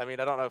 3, I mean,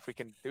 I don't know if we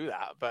can do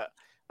that, but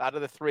out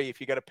of the 3,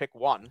 if you got to pick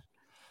one,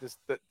 who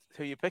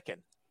are you picking?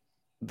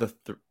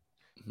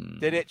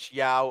 Didic,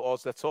 Yao, or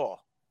Zator?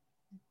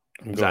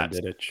 I'm going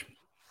Didic.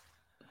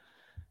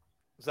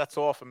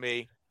 Zator for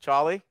me.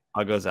 Charlie?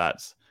 I'll go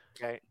Zats.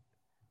 Okay.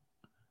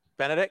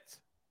 Benedict?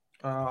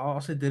 I'll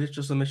say Didic,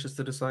 just ambitious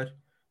to decide.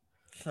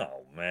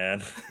 Oh,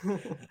 man.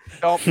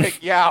 Don't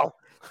pick Yao.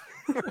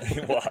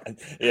 Well,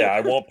 yeah,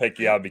 I won't pick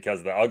Yao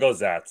because I'll go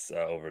Zats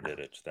over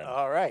Didic then.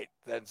 All right.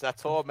 Then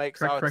Zator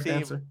makes our team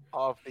answer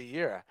of the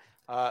year.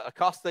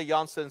 Acosta,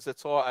 Janssen,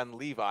 Zator, and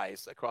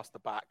Levi's across the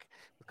back.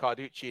 With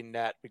Carducci in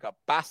net. We've got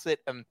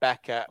Bassett and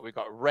Becker. We've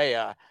got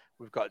Raya.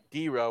 We've got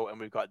Dero, and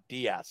we've got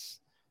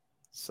Diaz.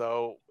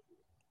 So,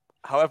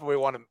 however we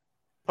want to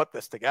put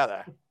this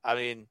together, I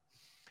mean,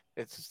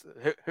 it's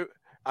who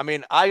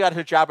I got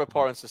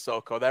Hijabapur and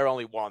Sissoko. They're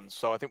only 1,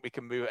 so I think we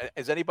can move.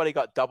 Has anybody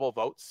got double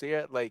votes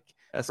here? Like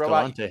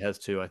Escalante has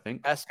 2, I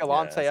think.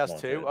 Escalante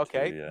has 2.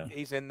 Okay,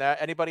 he's in there.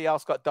 Anybody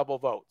else got double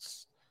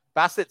votes?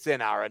 Bassett's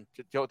in, Aaron.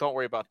 Don't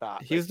worry about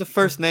that. He was the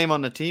first name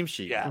on the team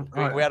sheet. Yeah,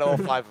 we had all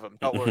 5 of them.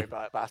 Don't worry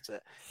about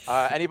Bassett.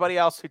 Anybody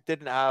else who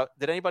didn't have?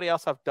 Did anybody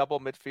else have double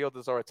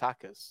midfielders or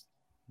attackers?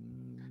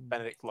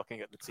 Benedict looking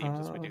at the teams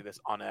as we do this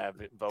on air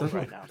vote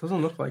right now.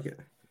 Doesn't look like it.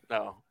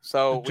 No.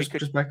 So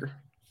just Becker.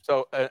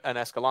 So an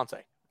Escalante.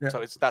 Yeah.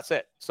 So that's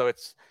it. So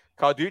it's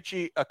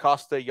Carducci,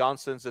 Acosta,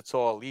 Janssen,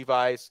 Zator,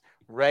 Levi's,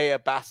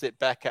 Raya, Bassett,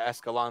 Becker,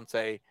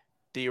 Escalante,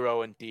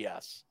 Dero, and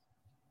Diaz.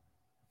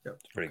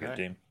 Yep. Pretty good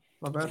team.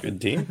 Not bad. Good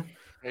team.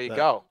 There you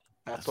go.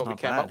 That's what we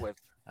came up with.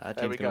 That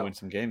team's going to win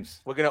some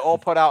games. We're going to all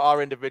put out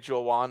our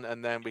individual one,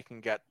 and then we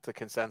can get the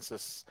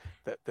consensus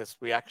that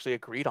we actually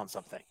agreed on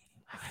something.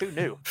 Who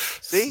knew?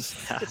 See?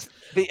 It's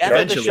the end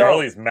of the show.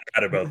 Charlie's mad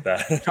about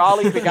that.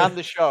 Charlie began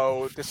the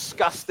show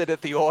disgusted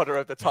at the order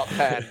of the top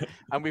 10,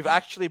 and we've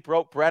actually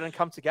broke bread and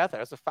come together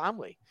as a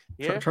family.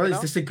 Yeah, Charlie's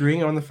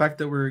disagreeing on the fact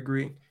that we're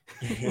agreeing.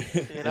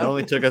 It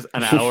only took us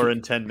an hour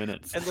and 10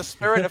 minutes. In the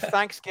spirit of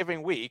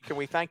Thanksgiving week, and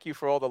we thank you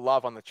for all the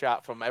love on the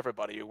chat from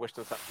everybody who wished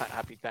us a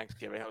happy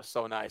Thanksgiving. It was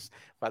so nice.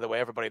 By the way,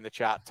 everybody in the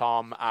chat,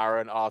 Tom,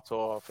 Aaron,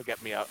 Artur,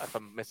 forget me if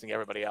I'm missing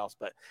everybody else,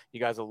 but you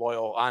guys are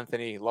loyal.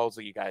 Anthony, loads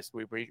of you guys.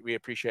 We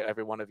appreciate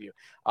every one of you.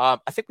 I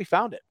think we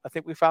found it. I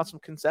think we found some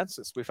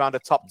consensus. We found a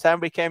top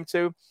 10 we came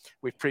to.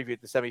 We've previewed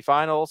the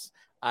semifinals,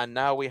 and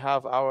now we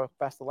have our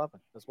best 11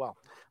 as well.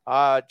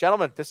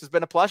 Gentlemen, this has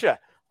been a pleasure.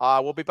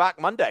 We'll be back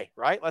Monday,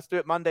 right? Let's do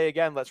it Monday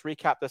again. Let's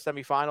recap the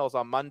semifinals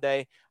on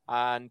Monday.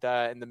 And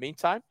in the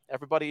meantime,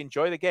 everybody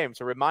enjoy the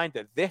games. A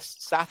reminder, this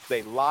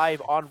Saturday,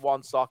 live on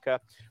One Soccer,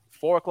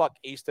 4 o'clock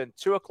Eastern,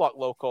 2 o'clock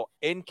local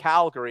in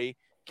Calgary.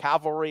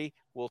 Cavalry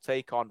will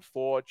take on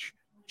Forge.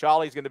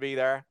 Charlie's going to be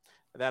there.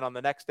 And then on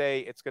the next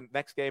day,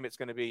 next game, it's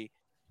going to be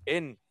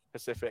in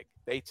Pacific.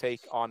 They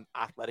take on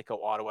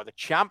Atletico Ottawa, the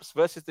champs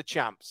versus the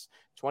champs.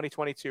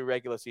 2022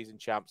 regular season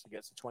champs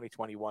against the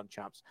 2021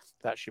 champs.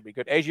 That should be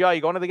good. AGI,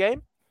 you going to the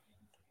game?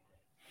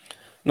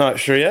 Not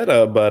sure yet,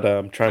 but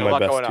I'm trying my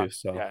best to.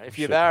 So yeah, if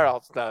you're there,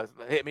 I'll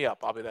hit me up.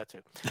 I'll be there too.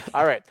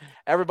 All right,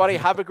 everybody,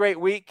 have a great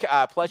week.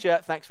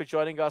 Pleasure. Thanks for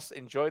joining us.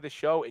 Enjoy the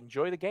show.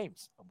 Enjoy the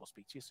games, and we'll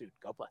speak to you soon.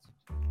 God bless.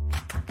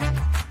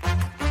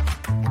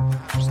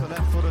 It's the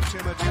left foot of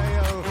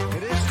Timoteo.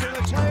 It is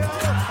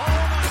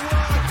Timoteo.